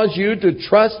cause you to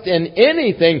trust in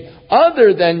anything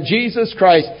other than Jesus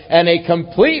Christ and a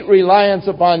complete reliance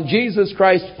upon Jesus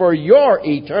Christ for your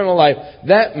eternal life,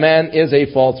 that man is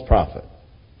a false prophet.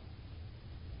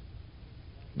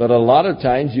 But a lot of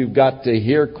times you've got to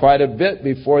hear quite a bit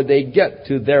before they get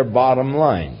to their bottom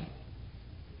line.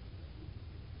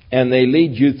 And they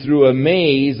lead you through a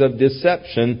maze of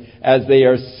deception as they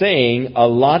are saying a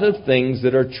lot of things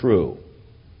that are true.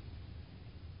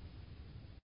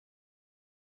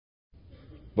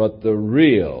 But the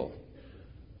real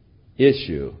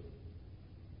issue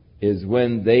is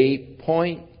when they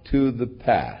point to the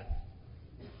path.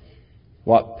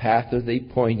 What path are they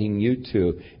pointing you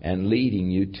to and leading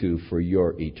you to for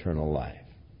your eternal life?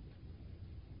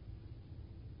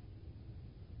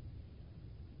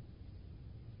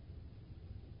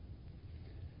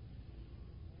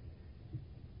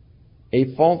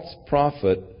 A false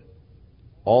prophet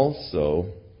also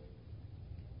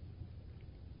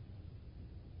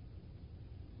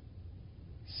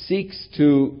seeks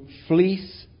to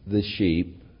fleece the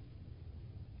sheep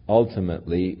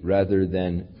ultimately rather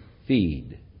than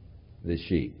feed the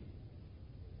sheep.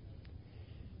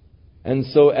 And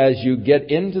so as you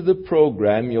get into the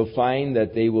program, you'll find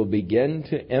that they will begin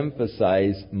to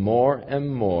emphasize more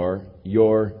and more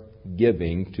your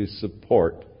giving to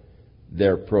support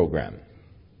their program.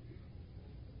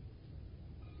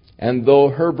 And though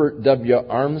Herbert W.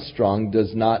 Armstrong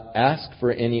does not ask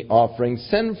for any offering,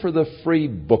 send for the free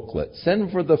booklet,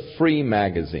 send for the free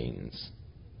magazines.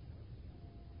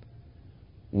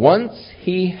 Once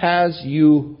he has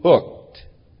you hooked,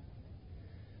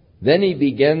 then he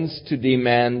begins to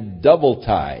demand double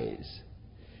tithes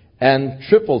and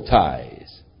triple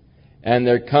tithes. And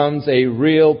there comes a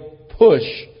real push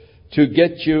to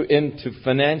get you into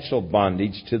financial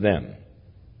bondage to them.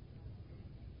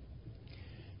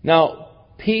 Now,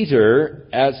 Peter,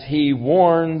 as he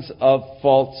warns of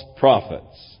false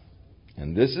prophets,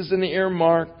 and this is an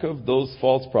earmark of those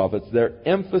false prophets, their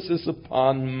emphasis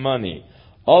upon money.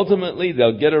 Ultimately,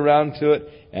 they'll get around to it,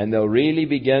 and they'll really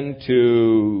begin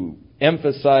to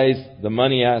emphasize the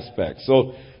money aspect.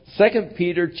 So, 2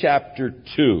 Peter chapter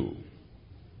 2,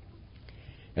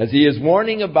 as he is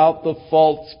warning about the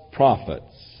false prophets.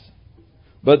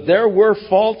 But there were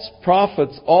false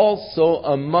prophets also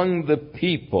among the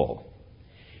people,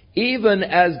 even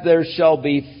as there shall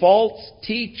be false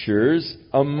teachers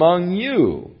among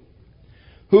you,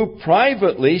 who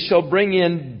privately shall bring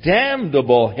in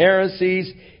damnable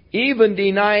heresies, even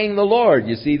denying the Lord.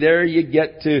 You see, there you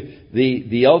get to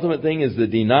the ultimate thing is the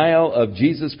denial of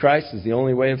Jesus Christ is the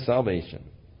only way of salvation.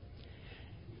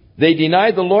 They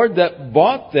deny the Lord that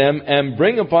bought them and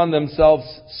bring upon themselves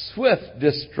swift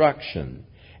destruction.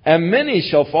 And many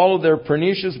shall follow their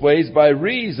pernicious ways, by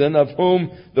reason of whom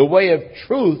the way of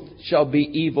truth shall be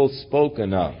evil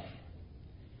spoken of.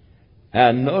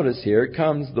 And notice here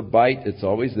comes the bite, it's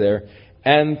always there.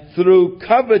 And through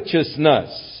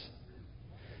covetousness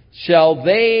shall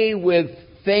they with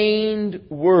feigned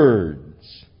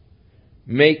words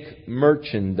make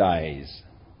merchandise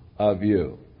of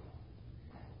you.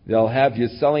 They'll have you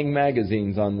selling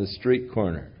magazines on the street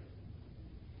corner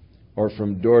or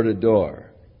from door to door.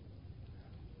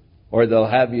 Or they'll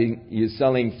have you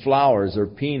selling flowers or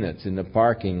peanuts in the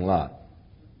parking lot.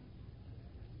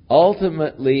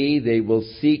 Ultimately, they will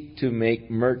seek to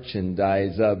make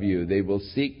merchandise of you. They will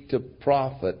seek to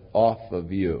profit off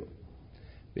of you.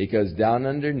 Because down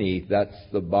underneath, that's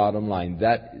the bottom line.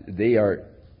 That they are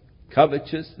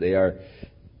covetous, they are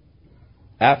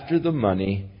after the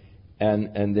money,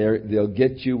 and they'll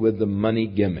get you with the money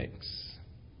gimmicks.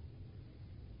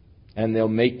 And they'll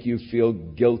make you feel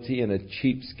guilty and a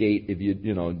cheapskate if you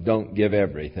don't give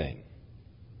everything.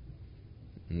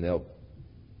 And they'll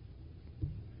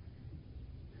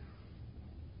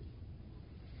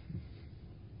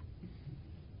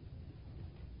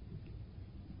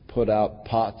put out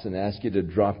pots and ask you to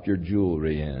drop your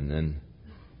jewelry in. And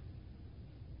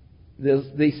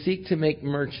they seek to make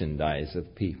merchandise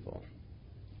of people.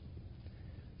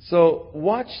 So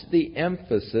watch the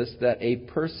emphasis that a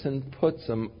person puts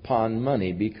upon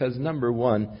money, because number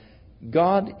one,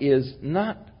 God is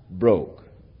not broke,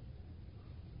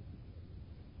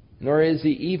 nor is He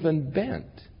even bent.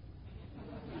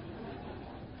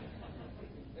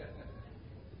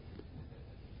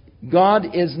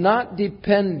 God is not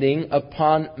depending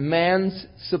upon man's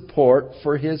support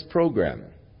for His program.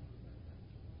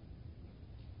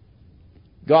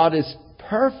 God is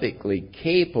perfectly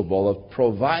capable of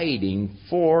providing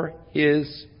for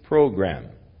His program.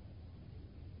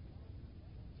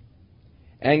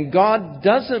 And God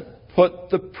doesn't put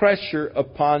the pressure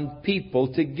upon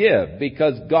people to give,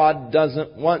 because God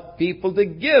doesn't want people to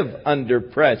give under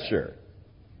pressure.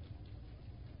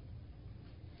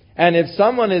 And if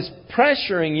someone is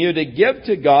pressuring you to give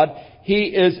to God, he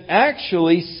is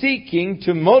actually seeking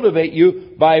to motivate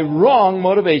you by wrong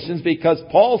motivations, because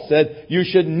Paul said you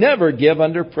should never give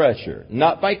under pressure.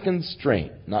 Not by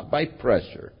constraint, not by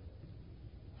pressure.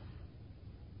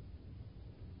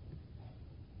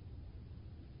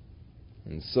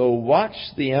 And so watch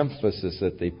the emphasis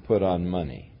that they put on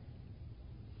money.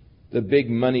 The big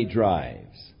money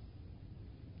drives.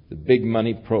 The big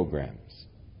money programs.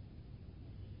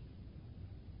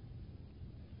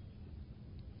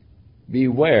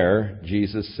 Beware,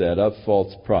 Jesus said, of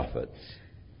false prophets,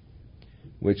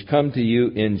 which come to you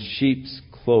in sheep's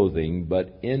clothing,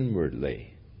 but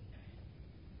inwardly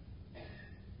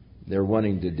they're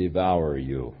wanting to devour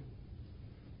you.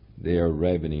 They are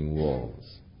ravening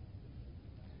wolves.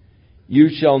 You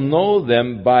shall know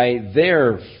them by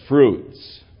their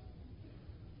fruits.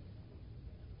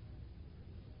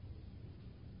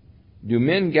 Do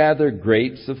men gather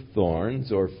grapes of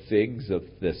thorns or figs of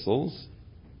thistles?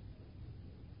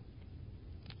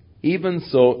 Even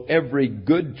so, every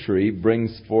good tree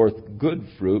brings forth good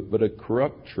fruit, but a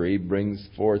corrupt tree brings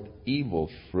forth evil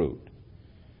fruit.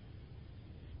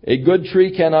 A good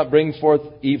tree cannot bring forth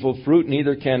evil fruit,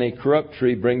 neither can a corrupt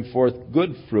tree bring forth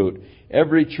good fruit.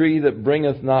 Every tree that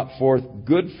bringeth not forth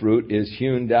good fruit is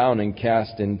hewn down and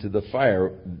cast into the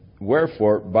fire.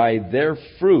 Wherefore, by their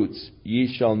fruits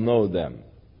ye shall know them.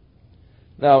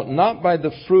 Now, not by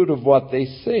the fruit of what they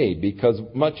say, because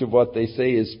much of what they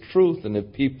say is truth, and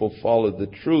if people follow the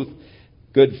truth,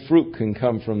 good fruit can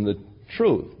come from the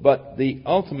truth. But the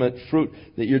ultimate fruit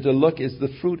that you're to look is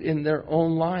the fruit in their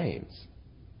own lives.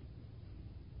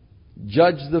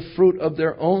 Judge the fruit of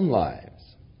their own lives.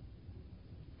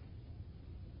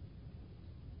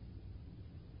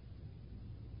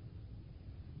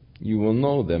 You will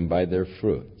know them by their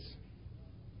fruits.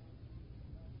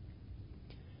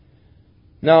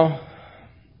 Now,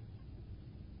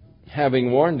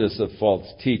 having warned us of false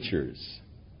teachers,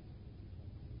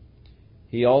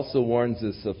 he also warns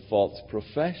us of false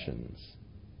professions.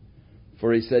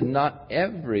 For he said, not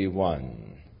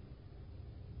everyone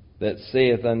that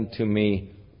saith unto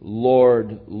me,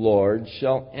 Lord, Lord,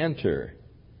 shall enter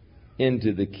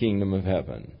into the kingdom of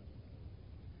heaven,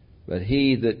 but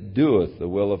he that doeth the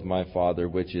will of my Father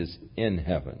which is in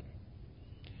heaven.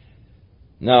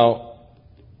 Now,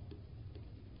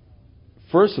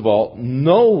 first of all,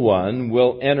 no one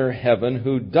will enter heaven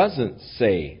who doesn't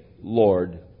say,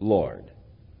 Lord, Lord.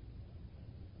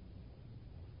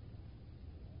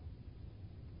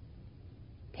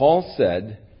 Paul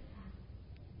said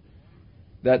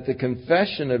that the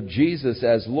confession of Jesus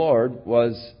as Lord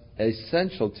was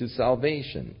essential to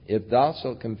salvation. If thou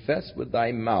shalt confess with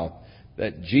thy mouth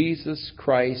that Jesus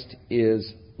Christ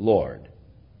is Lord,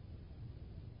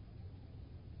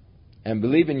 and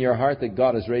believe in your heart that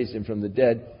God has raised him from the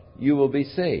dead, you will be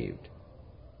saved.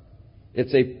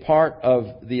 It's a part of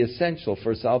the essential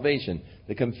for salvation,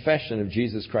 the confession of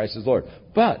Jesus Christ as Lord.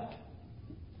 But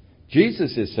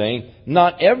Jesus is saying,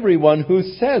 not everyone who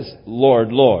says,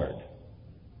 Lord, Lord,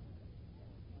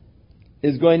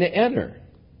 is going to enter.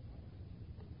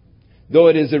 Though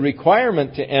it is a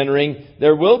requirement to entering,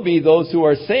 there will be those who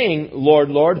are saying, Lord,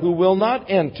 Lord, who will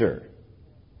not enter.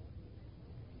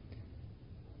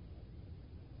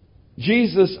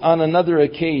 Jesus, on another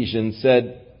occasion,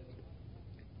 said,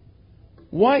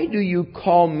 why do you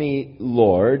call me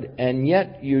Lord, and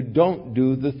yet you don't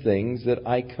do the things that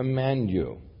I command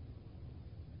you?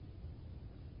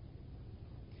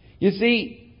 You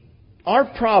see, our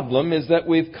problem is that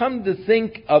we've come to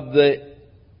think of the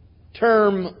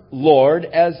term Lord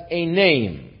as a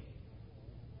name.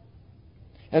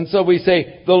 And so we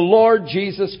say, the Lord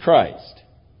Jesus Christ.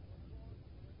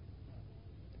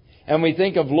 And we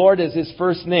think of Lord as his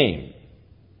first name.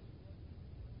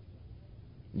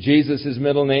 Jesus his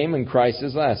middle name and Christ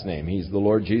his last name. He's the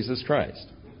Lord Jesus Christ.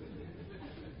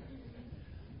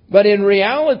 But in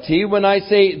reality, when I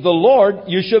say the Lord,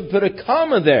 you should put a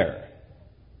comma there.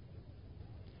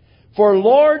 For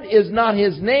Lord is not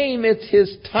his name, it's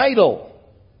his title.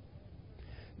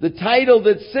 The title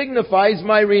that signifies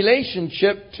my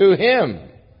relationship to him.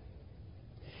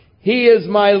 He is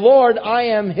my Lord, I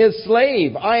am his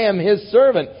slave, I am his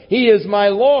servant. He is my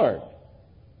Lord.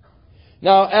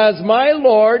 Now, as my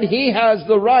Lord, he has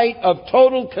the right of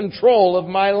total control of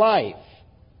my life.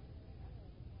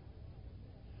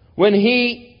 When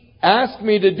he asks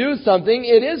me to do something,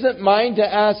 it isn't mine to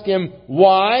ask him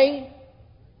why.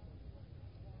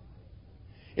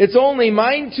 It's only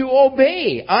mine to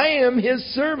obey. I am his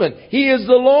servant. He is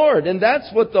the Lord. And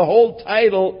that's what the whole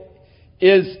title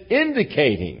is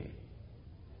indicating.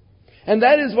 And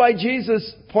that is why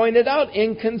Jesus pointed out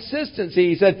inconsistency.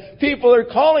 He said, people are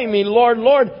calling me Lord,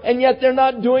 Lord, and yet they're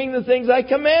not doing the things I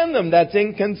command them. That's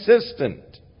inconsistent.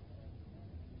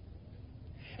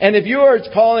 And if you are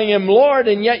calling him Lord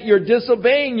and yet you're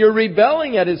disobeying, you're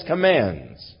rebelling at his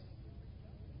commands.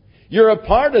 You're a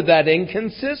part of that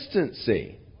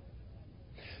inconsistency.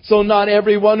 So not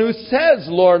everyone who says,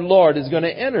 Lord, Lord, is going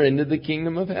to enter into the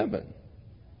kingdom of heaven.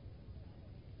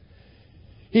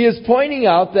 He is pointing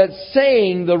out that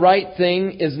saying the right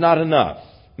thing is not enough.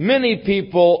 Many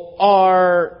people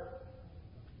are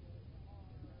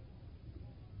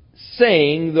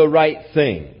saying the right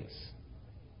things.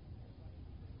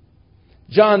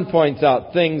 John points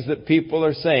out things that people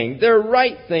are saying. They're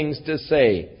right things to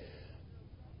say.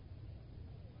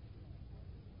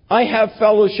 I have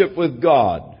fellowship with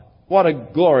God. What a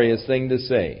glorious thing to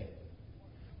say.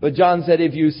 But John said,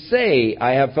 if you say,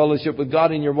 I have fellowship with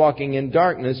God, and you're walking in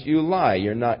darkness, you lie.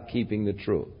 You're not keeping the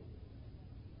truth.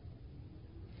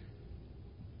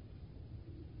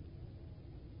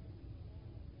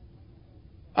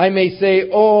 I may say,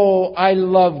 oh, I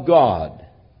love God.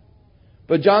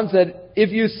 But John said,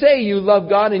 if you say you love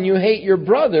God and you hate your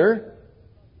brother,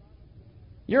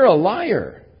 you're a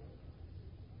liar.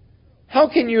 How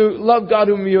can you love God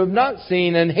whom you have not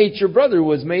seen and hate your brother who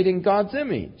was made in God's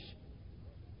image?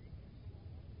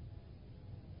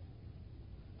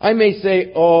 I may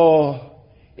say, oh,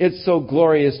 it's so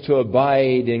glorious to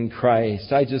abide in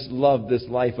Christ. I just love this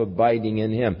life abiding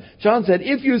in Him. John said,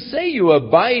 if you say you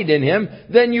abide in Him,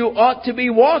 then you ought to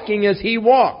be walking as He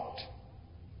walked.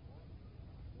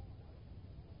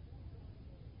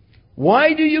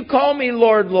 Why do you call me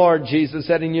Lord, Lord, Jesus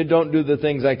said, and you don't do the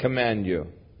things I command you?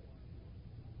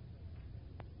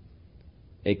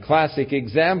 A classic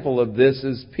example of this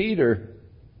is Peter.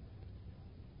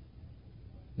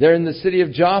 They're in the city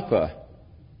of Joppa.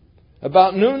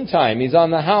 About noontime, he's on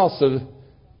the house of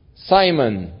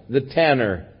Simon the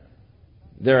tanner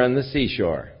there on the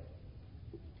seashore.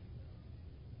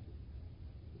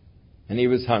 And he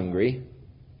was hungry.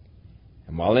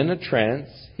 And while in a trance,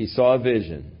 he saw a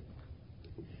vision.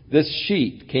 This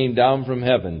sheet came down from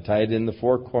heaven, tied in the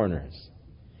four corners.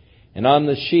 And on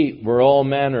the sheet were all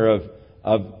manner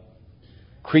of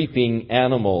creeping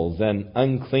animals and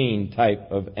unclean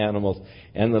type of animals.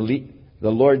 And the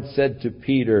Lord said to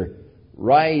Peter,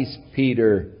 rise,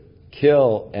 Peter,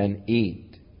 kill and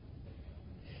eat.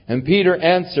 And Peter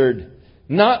answered,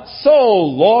 not so,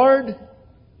 Lord.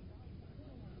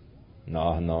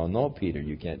 No, Peter,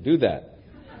 you can't do that.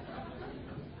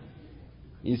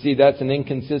 You see, that's an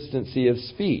inconsistency of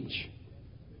speech.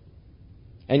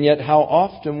 And yet how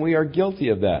often we are guilty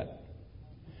of that.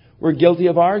 We're guilty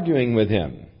of arguing with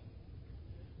Him.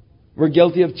 We're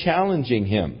guilty of challenging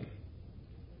Him.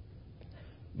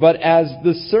 But as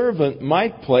the servant, my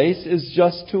place is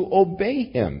just to obey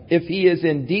Him, if He is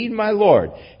indeed my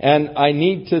Lord. And I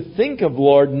need to think of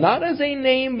Lord not as a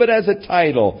name, but as a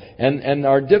title. And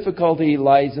our difficulty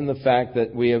lies in the fact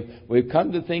that we've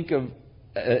come to think of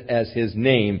as His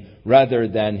name rather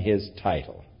than His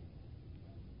title.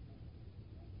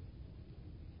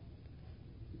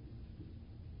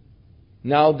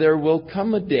 Now there will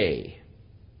come a day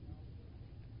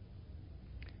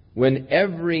when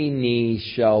every knee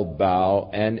shall bow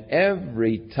and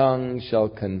every tongue shall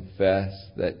confess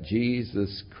that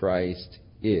Jesus Christ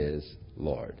is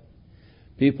Lord.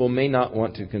 People may not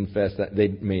want to confess that. They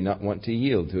may not want to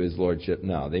yield to His Lordship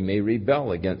now. They may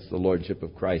rebel against the Lordship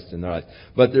of Christ in their lives.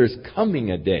 But there's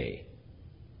coming a day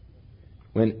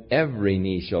when every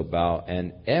knee shall bow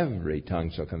and every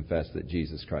tongue shall confess that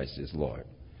Jesus Christ is Lord,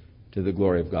 to the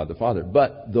glory of God the Father.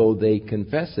 But though they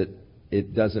confess it,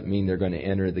 it doesn't mean they're going to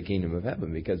enter the kingdom of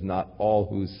heaven, because not all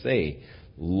who say,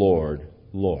 Lord,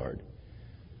 Lord,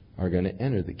 are going to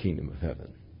enter the kingdom of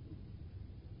heaven.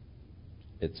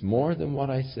 It's more than what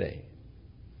I say.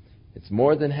 It's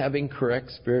more than having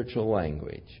correct spiritual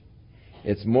language.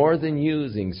 It's more than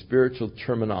using spiritual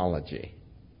terminology.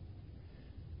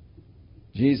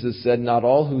 Jesus said, not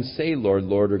all who say, Lord,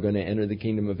 Lord, are going to enter the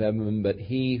kingdom of heaven, but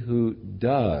he who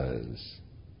does.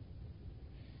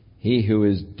 He who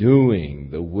is doing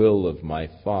the will of my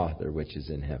Father which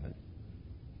is in heaven.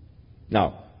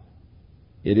 Now,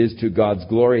 it is to God's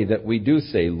glory that we do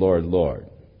say, Lord, Lord.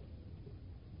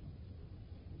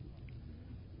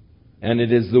 And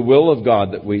it is the will of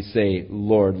God that we say,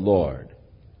 Lord, Lord.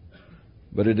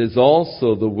 But it is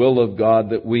also the will of God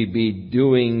that we be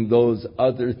doing those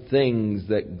other things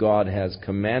that God has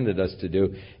commanded us to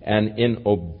do. And in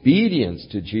obedience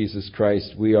to Jesus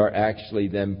Christ, we are actually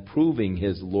then proving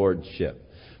His Lordship.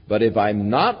 But if I'm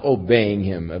not obeying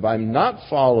Him, if I'm not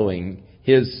following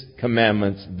His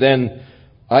commandments, then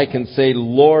I can say,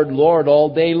 Lord, Lord,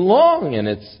 all day long. And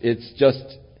it's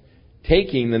just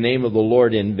taking the name of the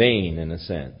Lord in vain, in a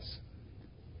sense.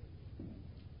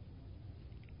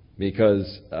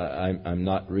 Because I'm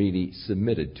not really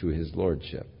submitted to His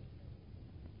Lordship.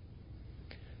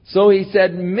 So He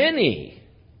said, many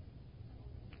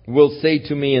will say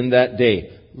to me in that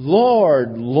day,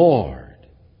 Lord, Lord,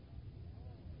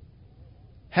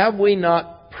 have we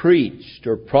not preached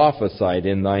or prophesied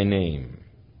in Thy name?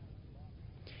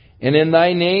 And in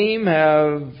Thy name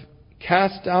have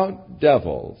cast out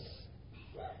devils,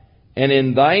 and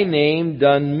in Thy name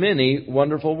done many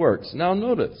wonderful works. Now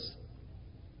notice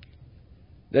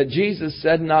that Jesus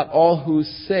said, not all who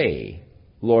say,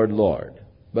 Lord, Lord,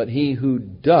 but he who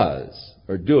does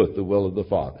or doeth the will of the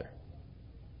Father.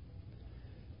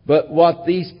 But what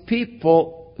these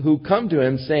people who come to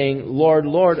Him saying, Lord,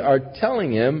 Lord, are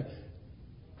telling Him,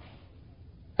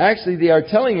 actually they are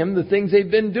telling Him the things they've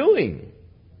been doing.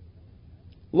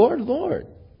 Lord, Lord,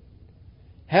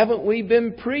 haven't we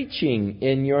been preaching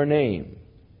in Your name?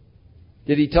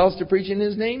 Did He tell us to preach in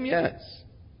His name? Yes.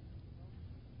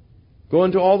 Go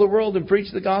into all the world and preach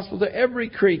the gospel to every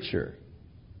creature.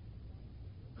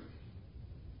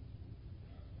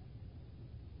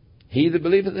 He that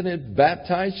believeth and is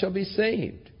baptized shall be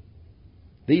saved.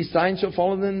 These signs shall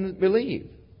follow them that believe.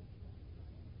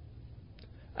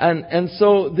 And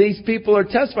so these people are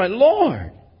testifying,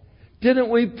 Lord, didn't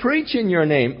we preach in your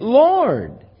name?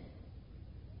 Lord,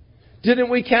 didn't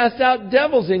we cast out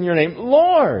devils in your name?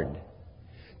 Lord,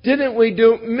 didn't we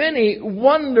do many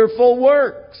wonderful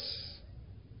works?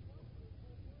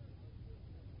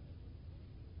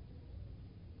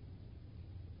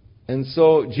 And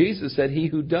so Jesus said, He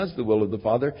who does the will of the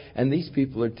Father, and these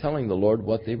people are telling the Lord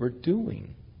what they were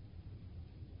doing.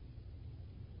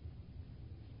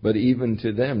 But even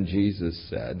to them, Jesus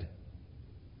said,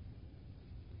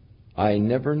 I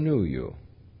never knew you.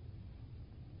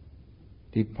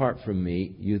 Depart from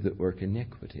me, you that work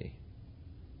iniquity.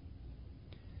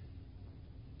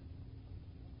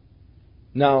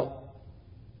 Now,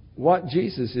 what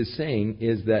Jesus is saying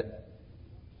is that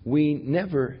we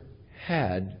never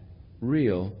had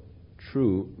real,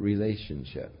 true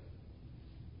relationship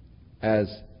as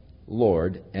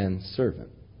Lord and servant.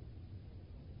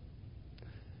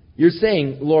 You're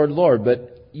saying, Lord, Lord,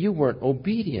 but you weren't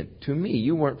obedient to me.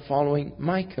 You weren't following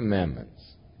my commandments.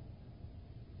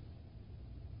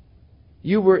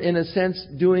 You were, in a sense,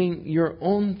 doing your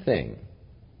own thing.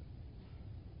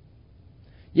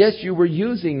 Yes, you were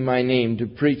using my name to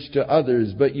preach to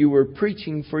others, but you were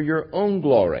preaching for your own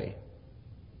glory,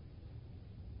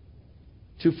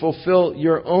 to fulfill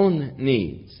your own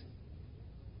needs.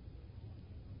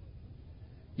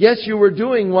 Yes, you were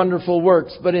doing wonderful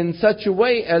works, but in such a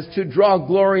way as to draw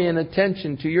glory and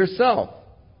attention to yourself.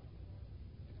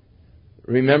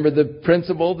 Remember the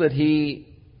principle that He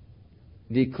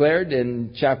declared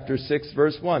in chapter 6,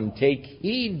 verse 1. Take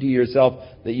heed to yourself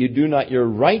that you do not your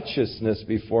righteousness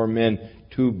before men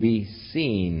to be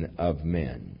seen of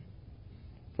men.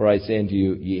 For I say unto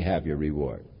you, ye have your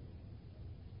reward.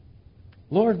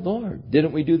 Lord, Lord,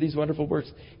 didn't we do these wonderful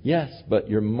works? Yes, but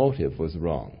your motive was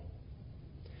wrong.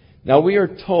 Now we are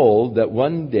told that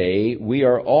one day we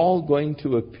are all going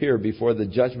to appear before the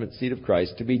judgment seat of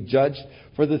Christ to be judged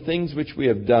for the things which we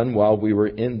have done while we were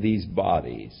in these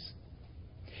bodies.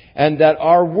 And that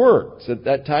our works at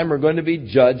that time are going to be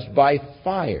judged by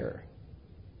fire.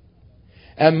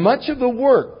 And much of the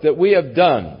work that we have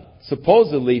done,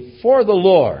 supposedly for the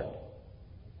Lord,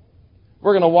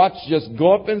 we're going to watch just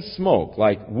go up in smoke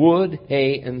like wood,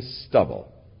 hay, and stubble.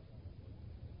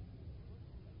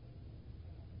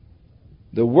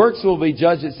 The works will be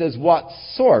judged, it says, what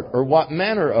sort or what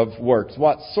manner of works,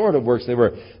 what sort of works they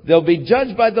were. They'll be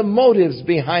judged by the motives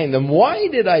behind them. Why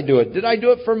did I do it? Did I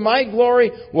do it for my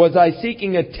glory? Was I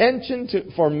seeking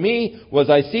attention for me? Was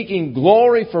I seeking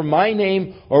glory for my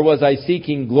name? Or was I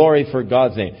seeking glory for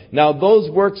God's name? Now,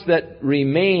 those works that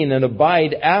remain and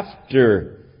abide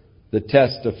after the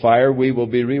test of fire, we will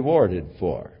be rewarded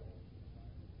for.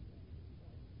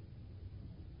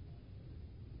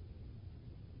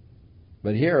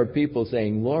 But here are people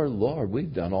saying, Lord, Lord,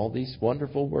 we've done all these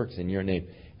wonderful works in your name.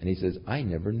 And He says, I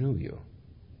never knew you.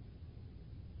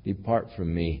 Depart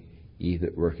from me, ye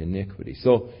that work iniquity.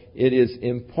 So it is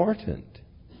important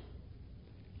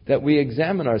that we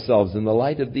examine ourselves in the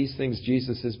light of these things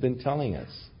Jesus has been telling us.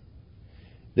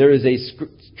 There is a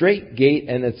straight gate,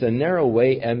 and it's a narrow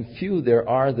way, and few there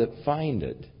are that find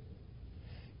it.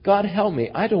 God help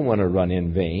me, I don't want to run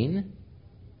in vain.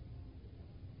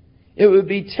 It would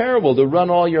be terrible to run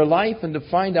all your life and to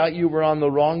find out you were on the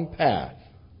wrong path.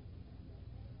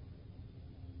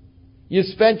 You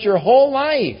spent your whole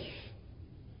life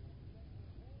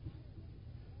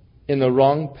in the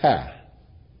wrong path.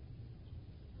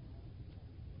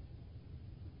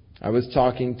 I was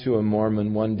talking to a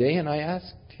Mormon one day, and I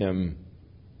asked him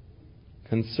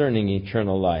concerning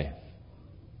eternal life.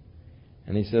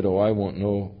 And he said, I won't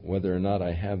know whether or not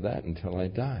I have that until I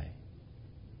die.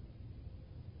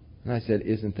 And I said,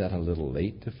 isn't that a little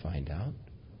late to find out?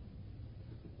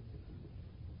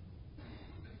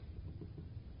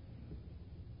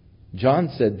 John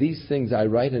said, these things I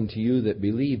write unto you that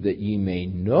believe, that ye may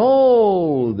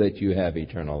know that you have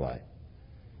eternal life.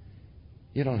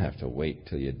 You don't have to wait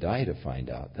till you die to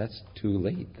find out. That's too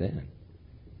late then.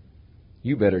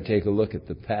 You better take a look at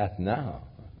the path now.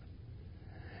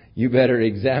 You better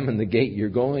examine the gate you're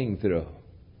going through.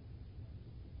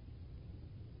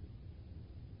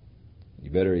 You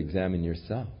better examine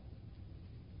yourself.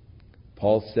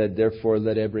 Paul said, therefore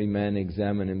let every man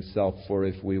examine himself, for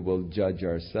if we will judge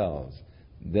ourselves,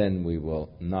 then we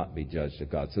will not be judged of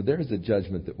God. So there is a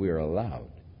judgment that we are allowed.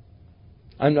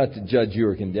 I'm not to judge you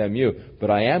or condemn you,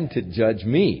 but I am to judge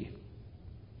me.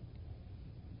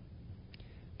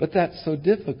 But that's so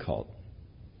difficult.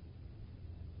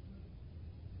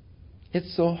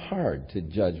 It's so hard to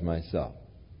judge myself.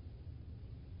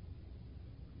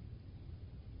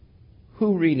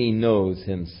 Who really knows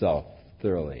himself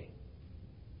thoroughly?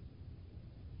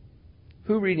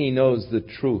 Who really knows the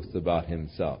truth about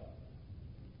himself?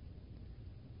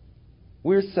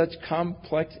 We're such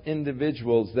complex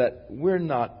individuals that we're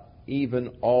not even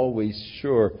always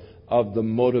sure of the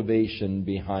motivation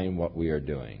behind what we are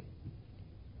doing.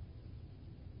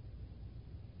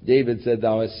 David said,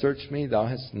 "Thou hast searched me, thou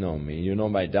hast known me. You know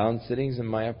my downsittings and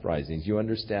my uprisings. You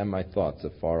understand my thoughts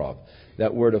afar off."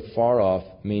 That word afar off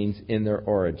means in their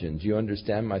origins. You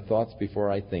understand my thoughts before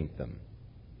I think them.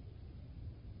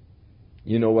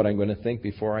 You know what I'm going to think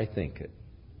before I think it.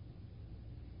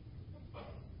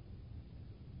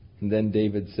 And then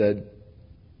David said,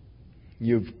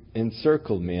 "You've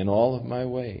encircled me in all of my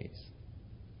ways."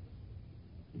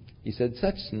 He said,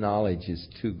 "Such knowledge is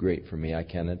too great for me. I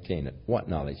can't attain it." What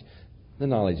knowledge? The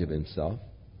knowledge of himself.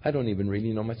 I don't even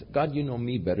really know myself. God, you know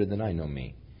me better than I know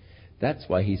me. That's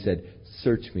why he said,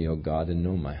 "Search me, O God, and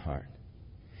know my heart."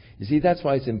 You see, that's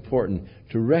why it's important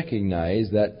to recognize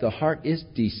that the heart is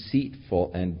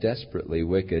deceitful and desperately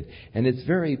wicked, and it's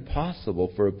very possible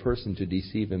for a person to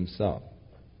deceive himself.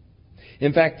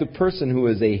 In fact, the person who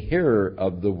is a hearer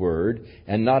of the word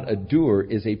and not a doer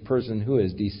is a person who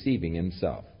is deceiving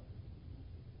himself.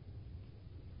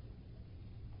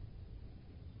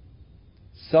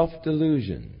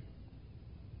 Self-delusion.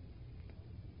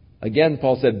 Again,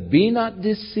 Paul said, "Be not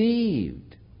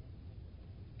deceived."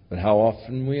 But how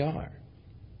often we are.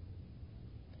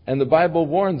 And the Bible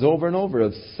warns over and over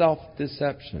of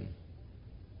self-deception.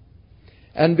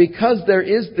 And because there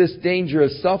is this danger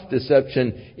of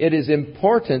self-deception, it is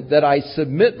important that I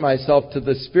submit myself to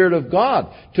the Spirit of God,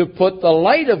 to put the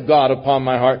light of God upon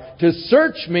my heart, to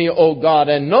search me, O God,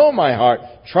 and know my heart.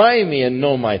 Try me and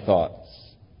know my thoughts.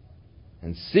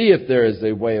 And see if there is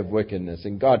a way of wickedness.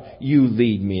 And God, you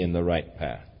lead me in the right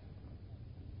path.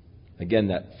 Again,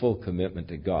 that full commitment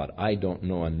to God. I don't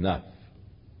know enough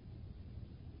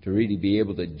to really be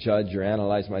able to judge or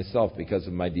analyze myself because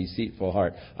of my deceitful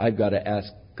heart. I've got to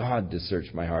ask God to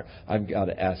search my heart. I've got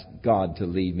to ask God to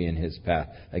lead me in His path.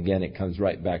 Again, it comes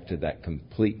right back to that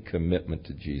complete commitment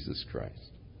to Jesus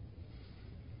Christ.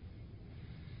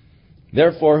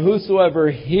 Therefore,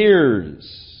 whosoever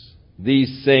hears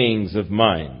these sayings of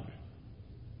mine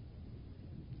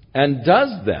and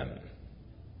does them,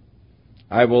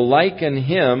 I will liken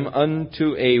him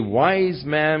unto a wise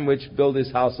man which built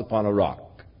his house upon a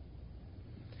rock.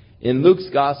 In Luke's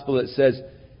Gospel it says,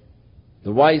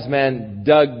 the wise man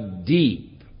dug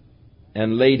deep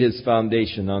and laid his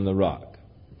foundation on the rock.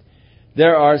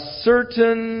 There are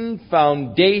certain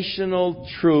foundational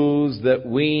truths that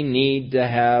we need to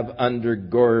have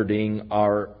undergirding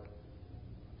our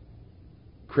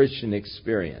Christian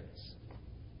experience.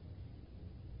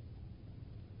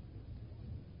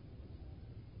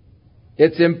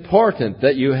 It's important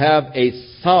that you have a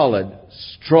solid,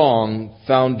 strong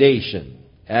foundation.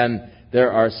 And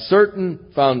there are certain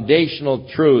foundational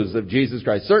truths of Jesus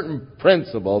Christ, certain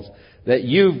principles that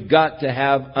you've got to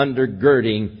have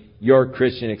undergirding your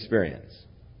Christian experience.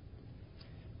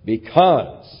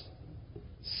 Because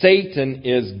Satan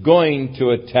is going to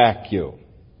attack you.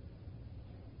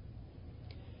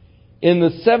 In the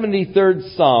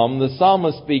 73rd Psalm, the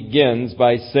psalmist begins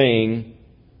by saying,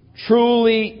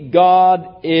 "Truly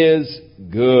God is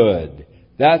good."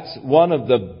 That's one of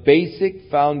the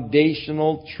basic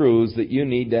foundational truths that you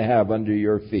need to have under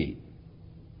your feet.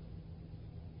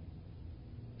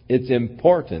 It's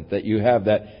important that you have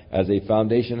that as a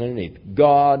foundation underneath.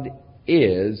 God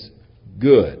is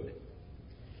good.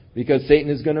 Because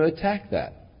Satan is going to attack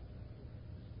that.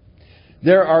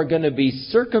 There are going to be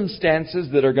circumstances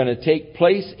that are going to take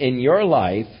place in your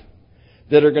life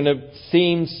that are going to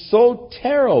seem so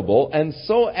terrible and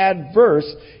so adverse,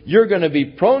 you're going to be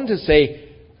prone to say,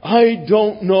 "I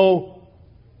don't know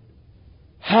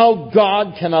how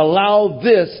God can allow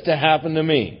this to happen to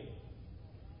me."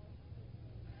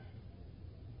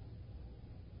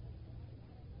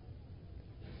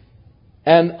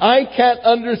 And I can't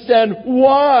understand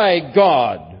why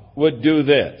God would do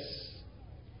this.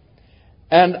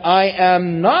 And I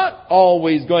am not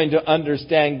always going to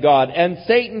understand God. And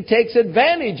Satan takes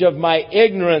advantage of my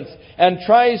ignorance and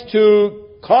tries to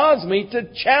cause me to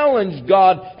challenge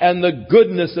God and the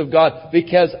goodness of God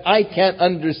because I can't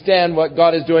understand what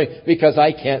God is doing because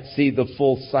I can't see the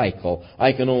full cycle.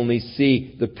 I can only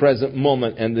see the present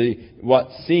moment and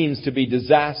what seems to be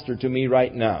disaster to me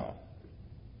right now.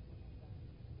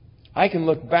 I can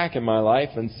look back in my life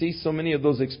and see so many of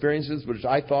those experiences which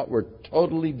I thought were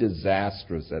totally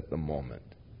disastrous at the moment.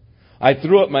 I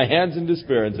threw up my hands in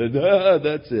despair and said,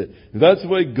 that's it. If that's the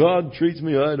way God treats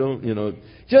me, I don't,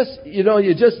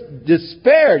 you just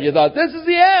despaired. You thought, this is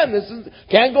the end.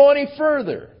 Can't go any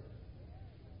further.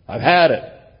 I've had it.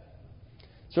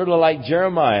 Sort of like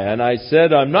Jeremiah. And I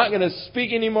said, I'm not going to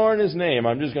speak anymore in His name.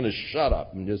 I'm just going to shut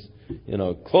up and just,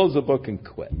 close the book and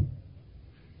quit.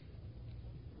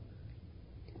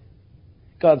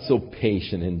 God's so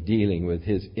patient in dealing with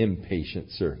His impatient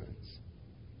servants.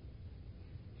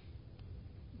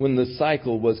 When the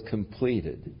cycle was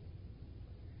completed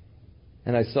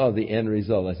and I saw the end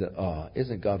result, I said,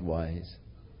 isn't God wise?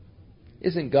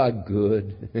 Isn't God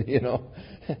good?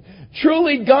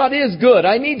 Truly God is good.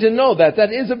 I need to know that.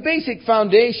 That is a basic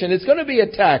foundation. It's going to be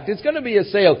attacked. It's going to be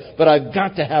assailed. But I've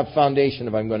got to have foundation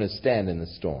if I'm going to stand in the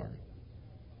storm.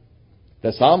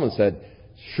 The psalmist said,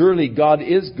 surely God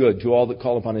is good to all that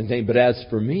call upon His name. But as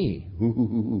for me,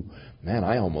 man,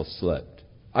 I almost slipped.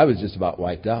 I was just about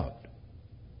wiped out.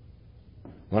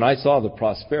 When I saw the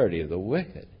prosperity of the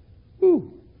wicked,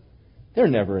 they're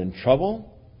never in trouble.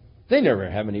 They never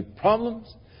have any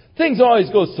problems. Things always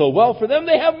go so well for them.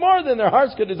 They have more than their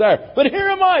hearts could desire. But here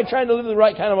am I trying to live the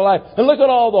right kind of a life. And look at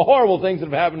all the horrible things that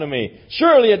have happened to me.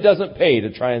 Surely it doesn't pay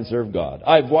to try and serve God.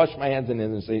 I've washed my hands in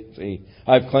innocency.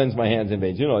 I've cleansed my hands in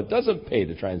veins. It doesn't pay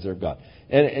to try and serve God.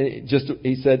 And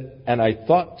he said, and I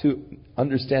thought to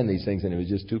understand these things, and it was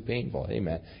just too painful. Hey,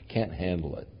 man, can't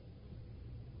handle it.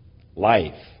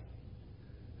 Life.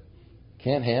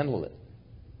 Can't handle it.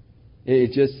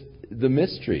 It just, the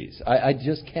mysteries. I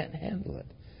just can't handle it.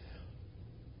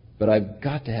 But I've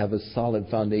got to have a solid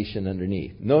foundation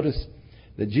underneath. Notice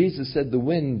that Jesus said the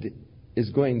wind is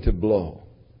going to blow.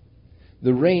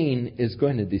 The rain is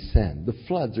going to descend. The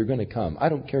floods are going to come. I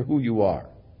don't care who you are,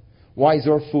 wise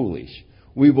or foolish.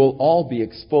 We will all be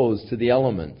exposed to the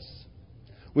elements.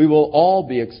 We will all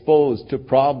be exposed to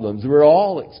problems. We're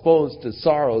all exposed to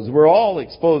sorrows. We're all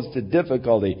exposed to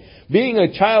difficulty. Being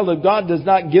a child of God does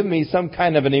not give me some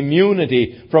kind of an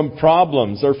immunity from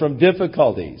problems or from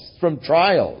difficulties, from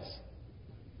trials.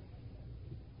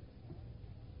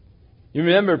 You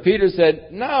remember Peter said,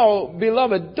 now,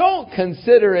 beloved, don't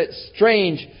consider it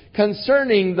strange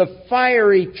concerning the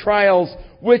fiery trials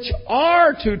which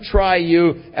are to try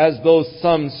you as though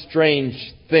some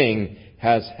strange thing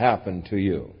has happened to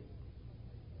you.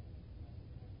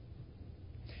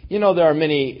 There are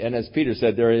many, and as Peter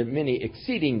said, there are many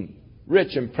exceeding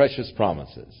rich and precious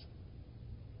promises.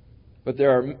 But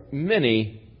there are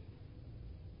many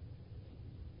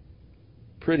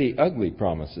pretty ugly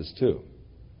promises too.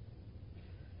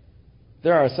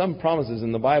 There are some promises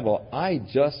in the Bible I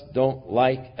just don't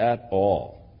like at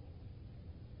all.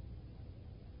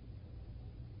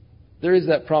 There is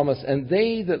that promise, and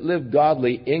they that live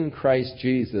godly in Christ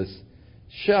Jesus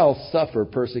shall suffer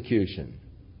persecution.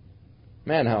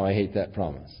 Man, how I hate that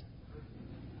promise.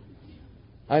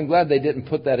 I'm glad they didn't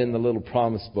put that in the little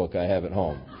promise book I have at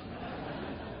home.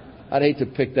 I'd hate to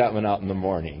pick that one out in the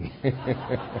morning.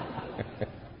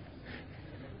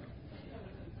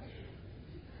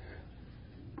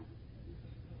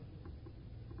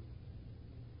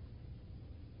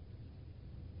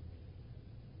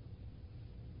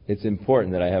 It's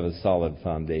important that I have a solid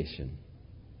foundation.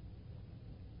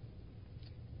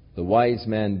 The wise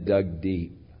man dug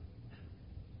deep,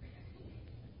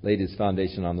 laid his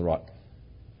foundation on the rock.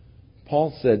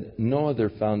 Paul said, no other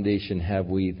foundation have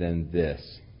we than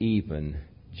this, even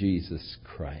Jesus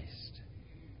Christ.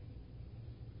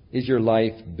 Is your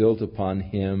life built upon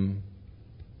Him?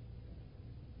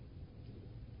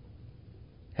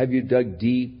 Have you dug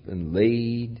deep and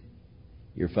laid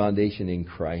your foundation in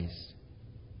Christ?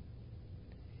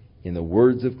 In the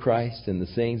words of Christ and the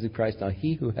sayings of Christ. Now,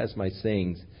 he who has my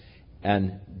sayings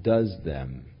and does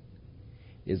them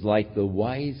is like the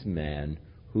wise man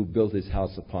who built his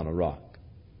house upon a rock.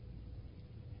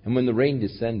 And when the rain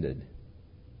descended,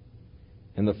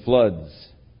 and the floods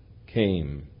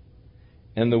came,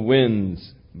 and the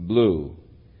winds blew,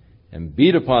 and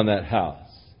beat upon that house,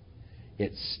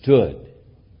 it stood,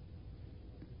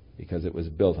 because it was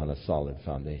built on a solid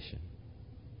foundation.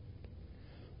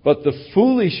 But the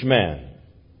foolish man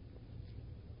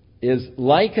is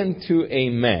likened to a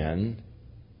man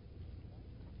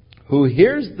who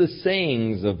hears the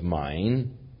sayings of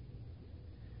mine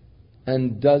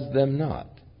and does them not.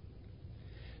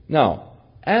 Now,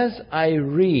 as I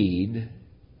read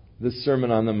the Sermon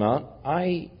on the Mount,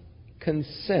 I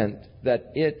consent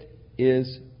that it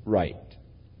is right.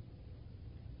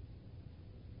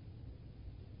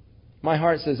 My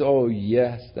heart says, oh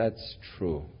yes, that's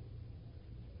true.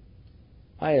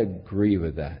 I agree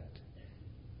with that.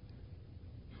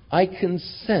 I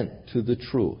consent to the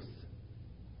truth.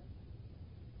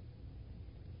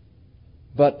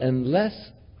 But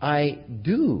unless I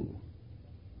do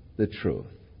the truth,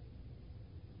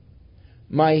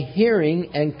 my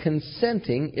hearing and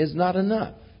consenting is not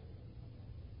enough.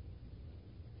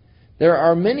 There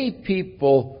are many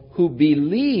people who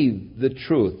believe the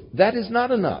truth. That is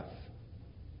not enough.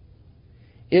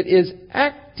 It is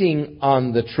acting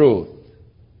on the truth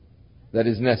that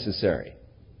is necessary.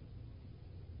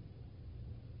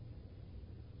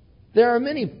 There are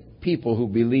many people who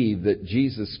believe that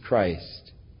Jesus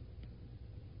Christ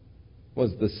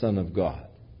was the Son of God.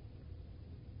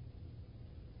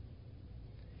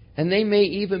 And they may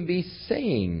even be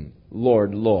saying,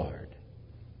 Lord, Lord.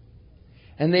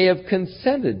 And they have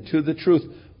consented to the truth.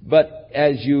 But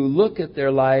as you look at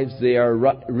their lives, they are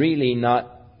really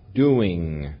not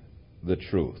doing the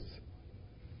truth.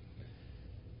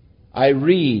 I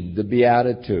read the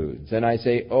Beatitudes and I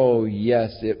say, oh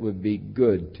yes, it would be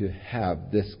good to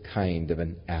have this kind of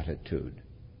an attitude.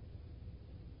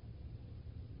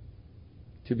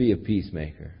 To be a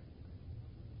peacemaker.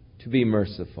 To be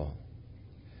merciful.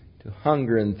 To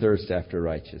hunger and thirst after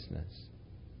righteousness.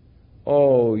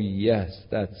 Oh yes,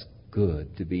 that's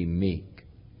good, to be meek.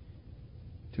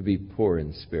 To be poor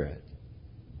in spirit.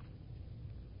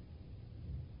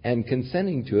 And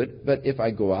consenting to it, but if I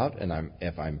go out and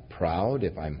if I'm proud,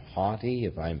 if I'm haughty,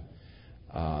 if I'm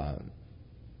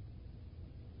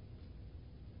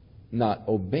not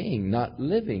obeying, not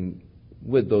living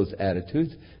with those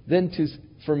attitudes, then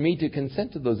for me to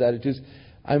consent to those attitudes,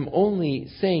 I'm only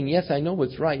saying, yes, I know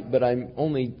what's right, but I'm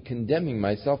only condemning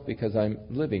myself because I'm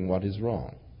living what is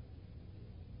wrong.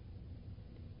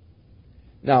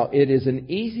 Now, it is an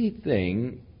easy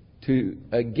thing to,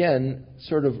 again,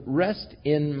 sort of rest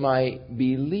in my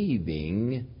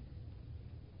believing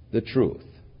the truth.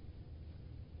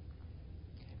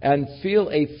 And feel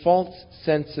a false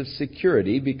sense of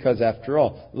security because, after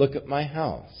all, look at my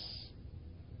house.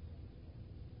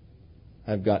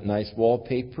 I've got nice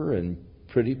wallpaper and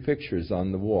pretty pictures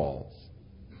on the walls.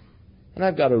 And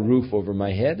I've got a roof over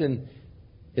my head and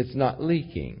it's not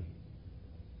leaking.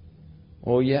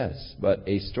 Oh yes, but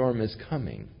a storm is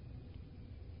coming.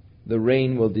 The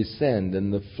rain will descend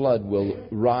and the flood will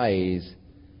rise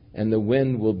and the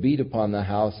wind will beat upon the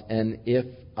house. And if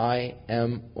I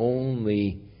am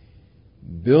only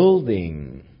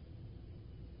building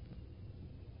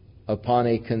upon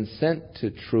a consent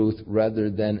to truth rather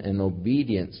than an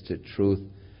obedience to truth,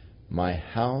 my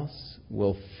house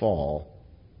will fall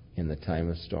in the time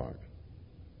of storm.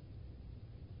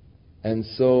 And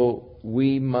so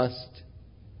we must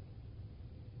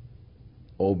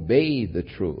obey the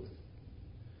truth.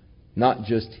 Not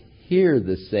just hear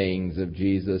the sayings of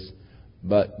Jesus,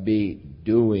 but be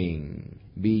doing.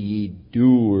 Be ye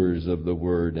doers of the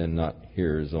word and not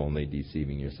hearers only,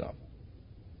 deceiving yourself.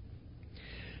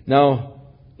 Now,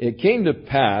 it came to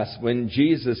pass when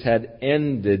Jesus had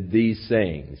ended these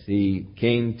sayings, he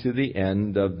came to the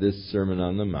end of this Sermon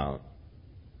on the Mount.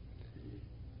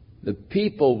 The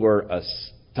people were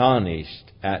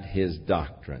astonished at his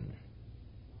doctrine.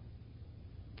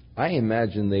 I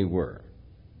imagine they were.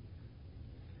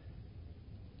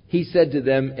 He said to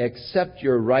them, except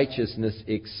your righteousness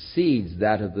exceeds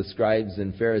that of the scribes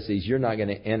and Pharisees, you're not going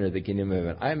to enter the kingdom of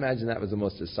heaven. I imagine that was the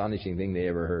most astonishing thing they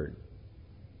ever heard.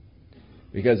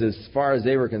 Because as far as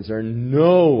they were concerned,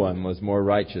 no one was more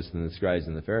righteous than the scribes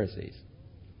and the Pharisees.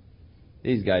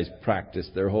 These guys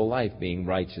practiced their whole life being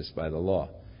righteous by the law.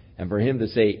 And for him to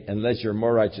say, unless you're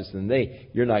more righteous than they,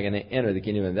 you're not going to enter the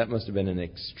kingdom of heaven, that must have been an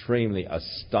extremely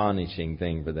astonishing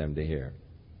thing for them to hear.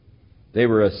 They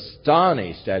were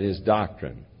astonished at his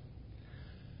doctrine.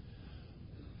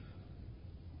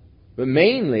 But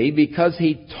mainly because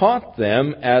he taught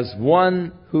them as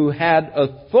one who had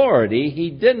authority.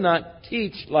 He did not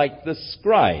teach like the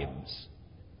scribes.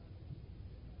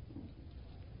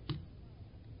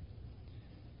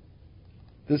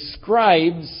 The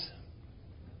scribes,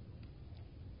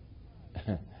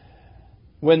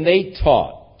 when they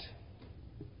taught,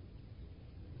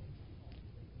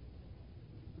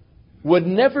 would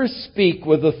never speak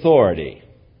with authority.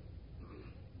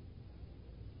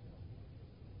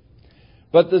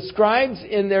 But the scribes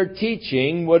in their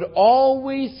teaching would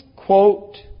always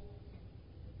quote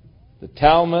the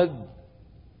Talmud,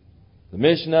 the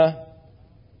Mishnah,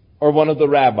 or one of the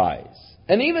rabbis.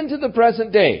 And even to the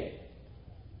present day,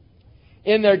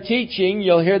 in their teaching,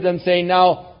 you'll hear them say,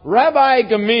 now, Rabbi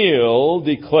Gamaliel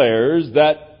declares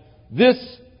that this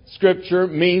scripture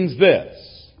means this.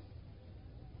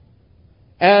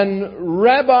 And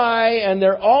rabbi, and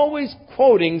they're always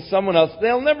quoting someone else.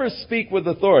 They'll never speak with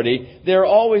authority. They're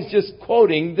always just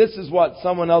quoting, this is what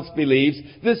someone else believes.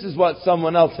 This is what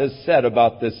someone else has said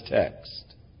about this text.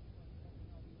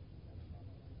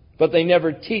 But they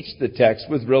never teach the text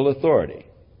with real authority.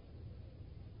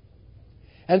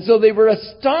 And so they were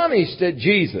astonished at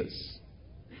Jesus,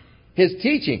 His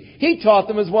teaching. He taught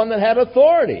them as one that had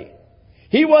authority.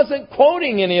 He wasn't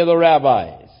quoting any of the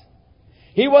rabbis.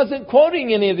 He wasn't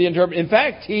quoting any of the interpreters. In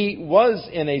fact, he was,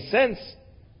 in a sense,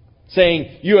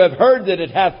 saying, you have heard that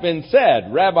it hath been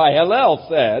said. Rabbi Hillel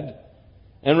said,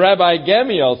 and Rabbi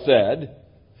Gamaliel said,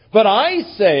 but I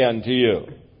say unto you.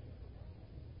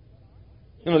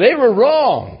 They were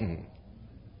wrong.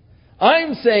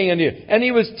 I'm saying unto you. And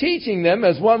he was teaching them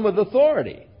as one with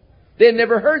authority. They had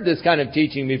never heard this kind of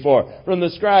teaching before from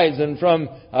the scribes and from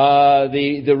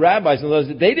the rabbis and those.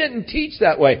 They didn't teach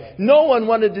that way. No one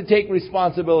wanted to take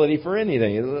responsibility for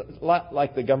anything. It's a lot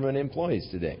like the government employees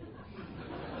today.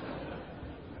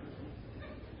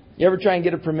 You ever try and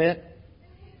get a permit?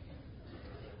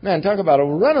 Man, talk about a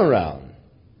runaround.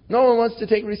 No one wants to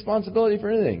take responsibility for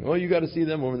anything. Oh, you got to see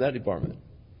them over in that department.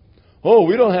 Oh,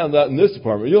 we don't have that in this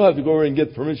department. You'll have to go over and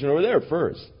get permission over there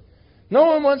first. No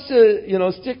one wants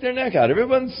to, stick their neck out.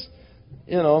 Everyone's,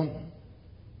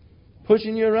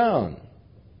 pushing you around.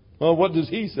 Well, what does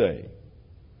he say?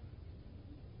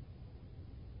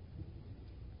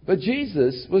 But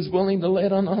Jesus was willing to lay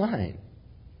it on the line.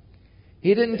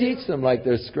 He didn't teach them like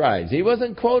their scribes. He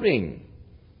wasn't quoting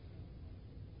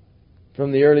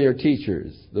from the earlier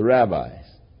teachers, the rabbis.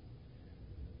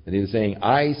 And he was saying,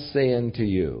 I say unto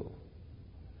you,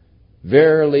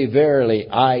 verily, verily,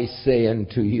 I say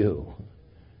unto you.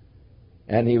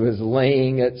 And he was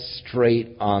laying it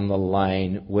straight on the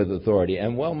line with authority.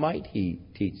 And well might he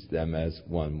teach them as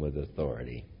one with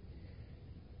authority.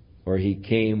 For he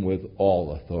came with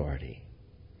all authority.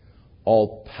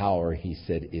 All power, he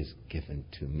said, is given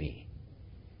to me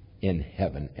in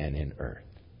heaven and in earth.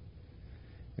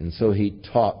 And so he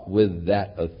taught with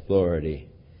that authority.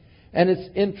 And it's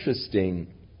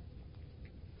interesting,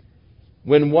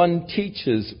 when one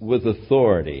teaches with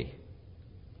authority,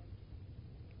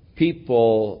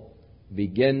 people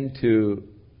begin to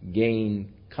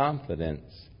gain confidence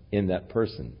in that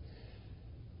person.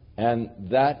 And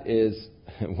that is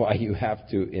why you have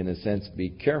to, in a sense, be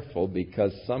careful,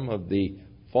 because some of the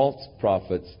false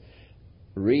prophets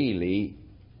really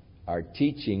are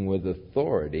teaching with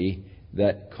authority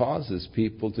that causes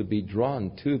people to be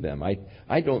drawn to them.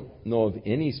 I don't know of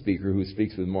any speaker who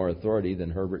speaks with more authority than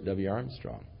Herbert W.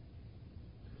 Armstrong.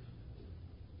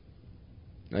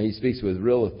 Now, he speaks with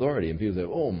real authority, and people say,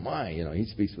 oh my, he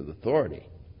speaks with authority.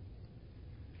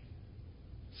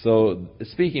 So,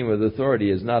 speaking with authority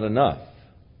is not enough.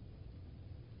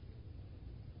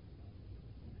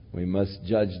 We must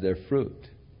judge their fruit.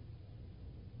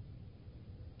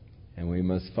 And we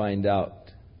must find out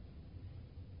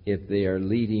if they are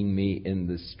leading me in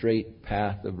the straight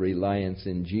path of reliance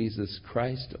in Jesus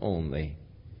Christ only,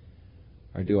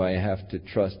 or do I have to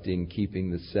trust in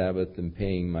keeping the Sabbath and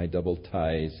paying my double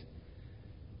tithes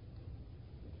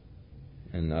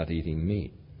and not eating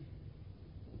meat?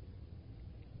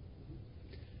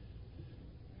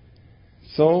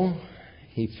 So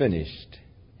he finished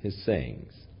his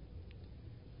sayings.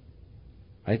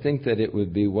 I think that it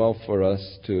would be well for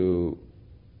us to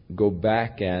go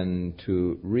back and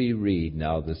to reread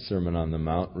now the Sermon on the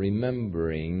Mount,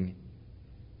 remembering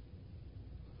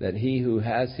that he who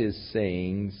has his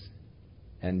sayings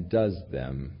and does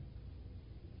them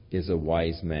is a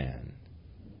wise man.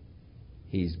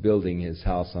 He's building his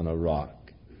house on a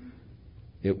rock.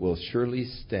 It will surely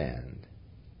stand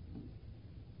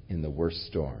in the worst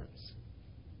storms.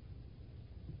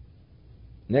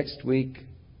 Next week,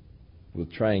 we'll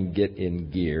try and get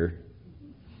in gear.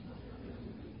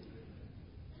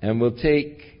 And we'll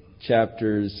take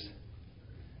chapters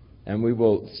and we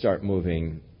will start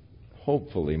moving,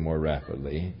 hopefully, more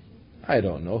rapidly. I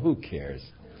don't know. Who cares?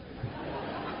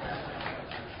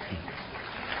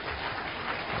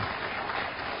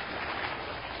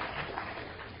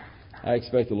 I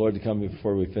expect the Lord to come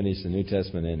before we finish the New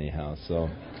Testament anyhow. So,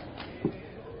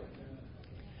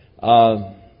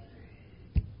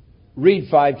 read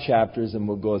 5 chapters and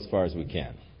we'll go as far as we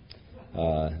can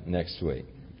next week,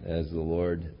 as the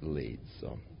Lord leads.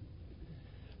 So,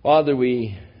 Father,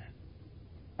 we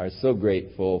are so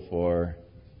grateful for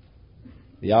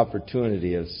the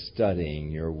opportunity of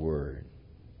studying your Word.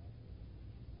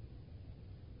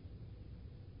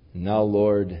 Now,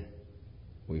 Lord,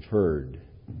 we've heard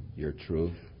your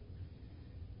truth.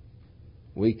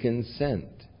 We consent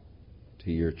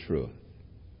to your truth.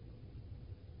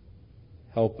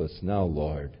 Help us now,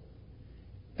 Lord,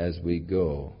 as we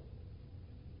go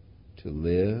to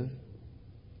live,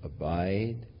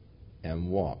 abide, and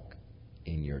walk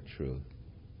in your truth.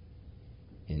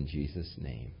 In Jesus'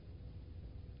 name,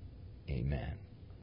 amen.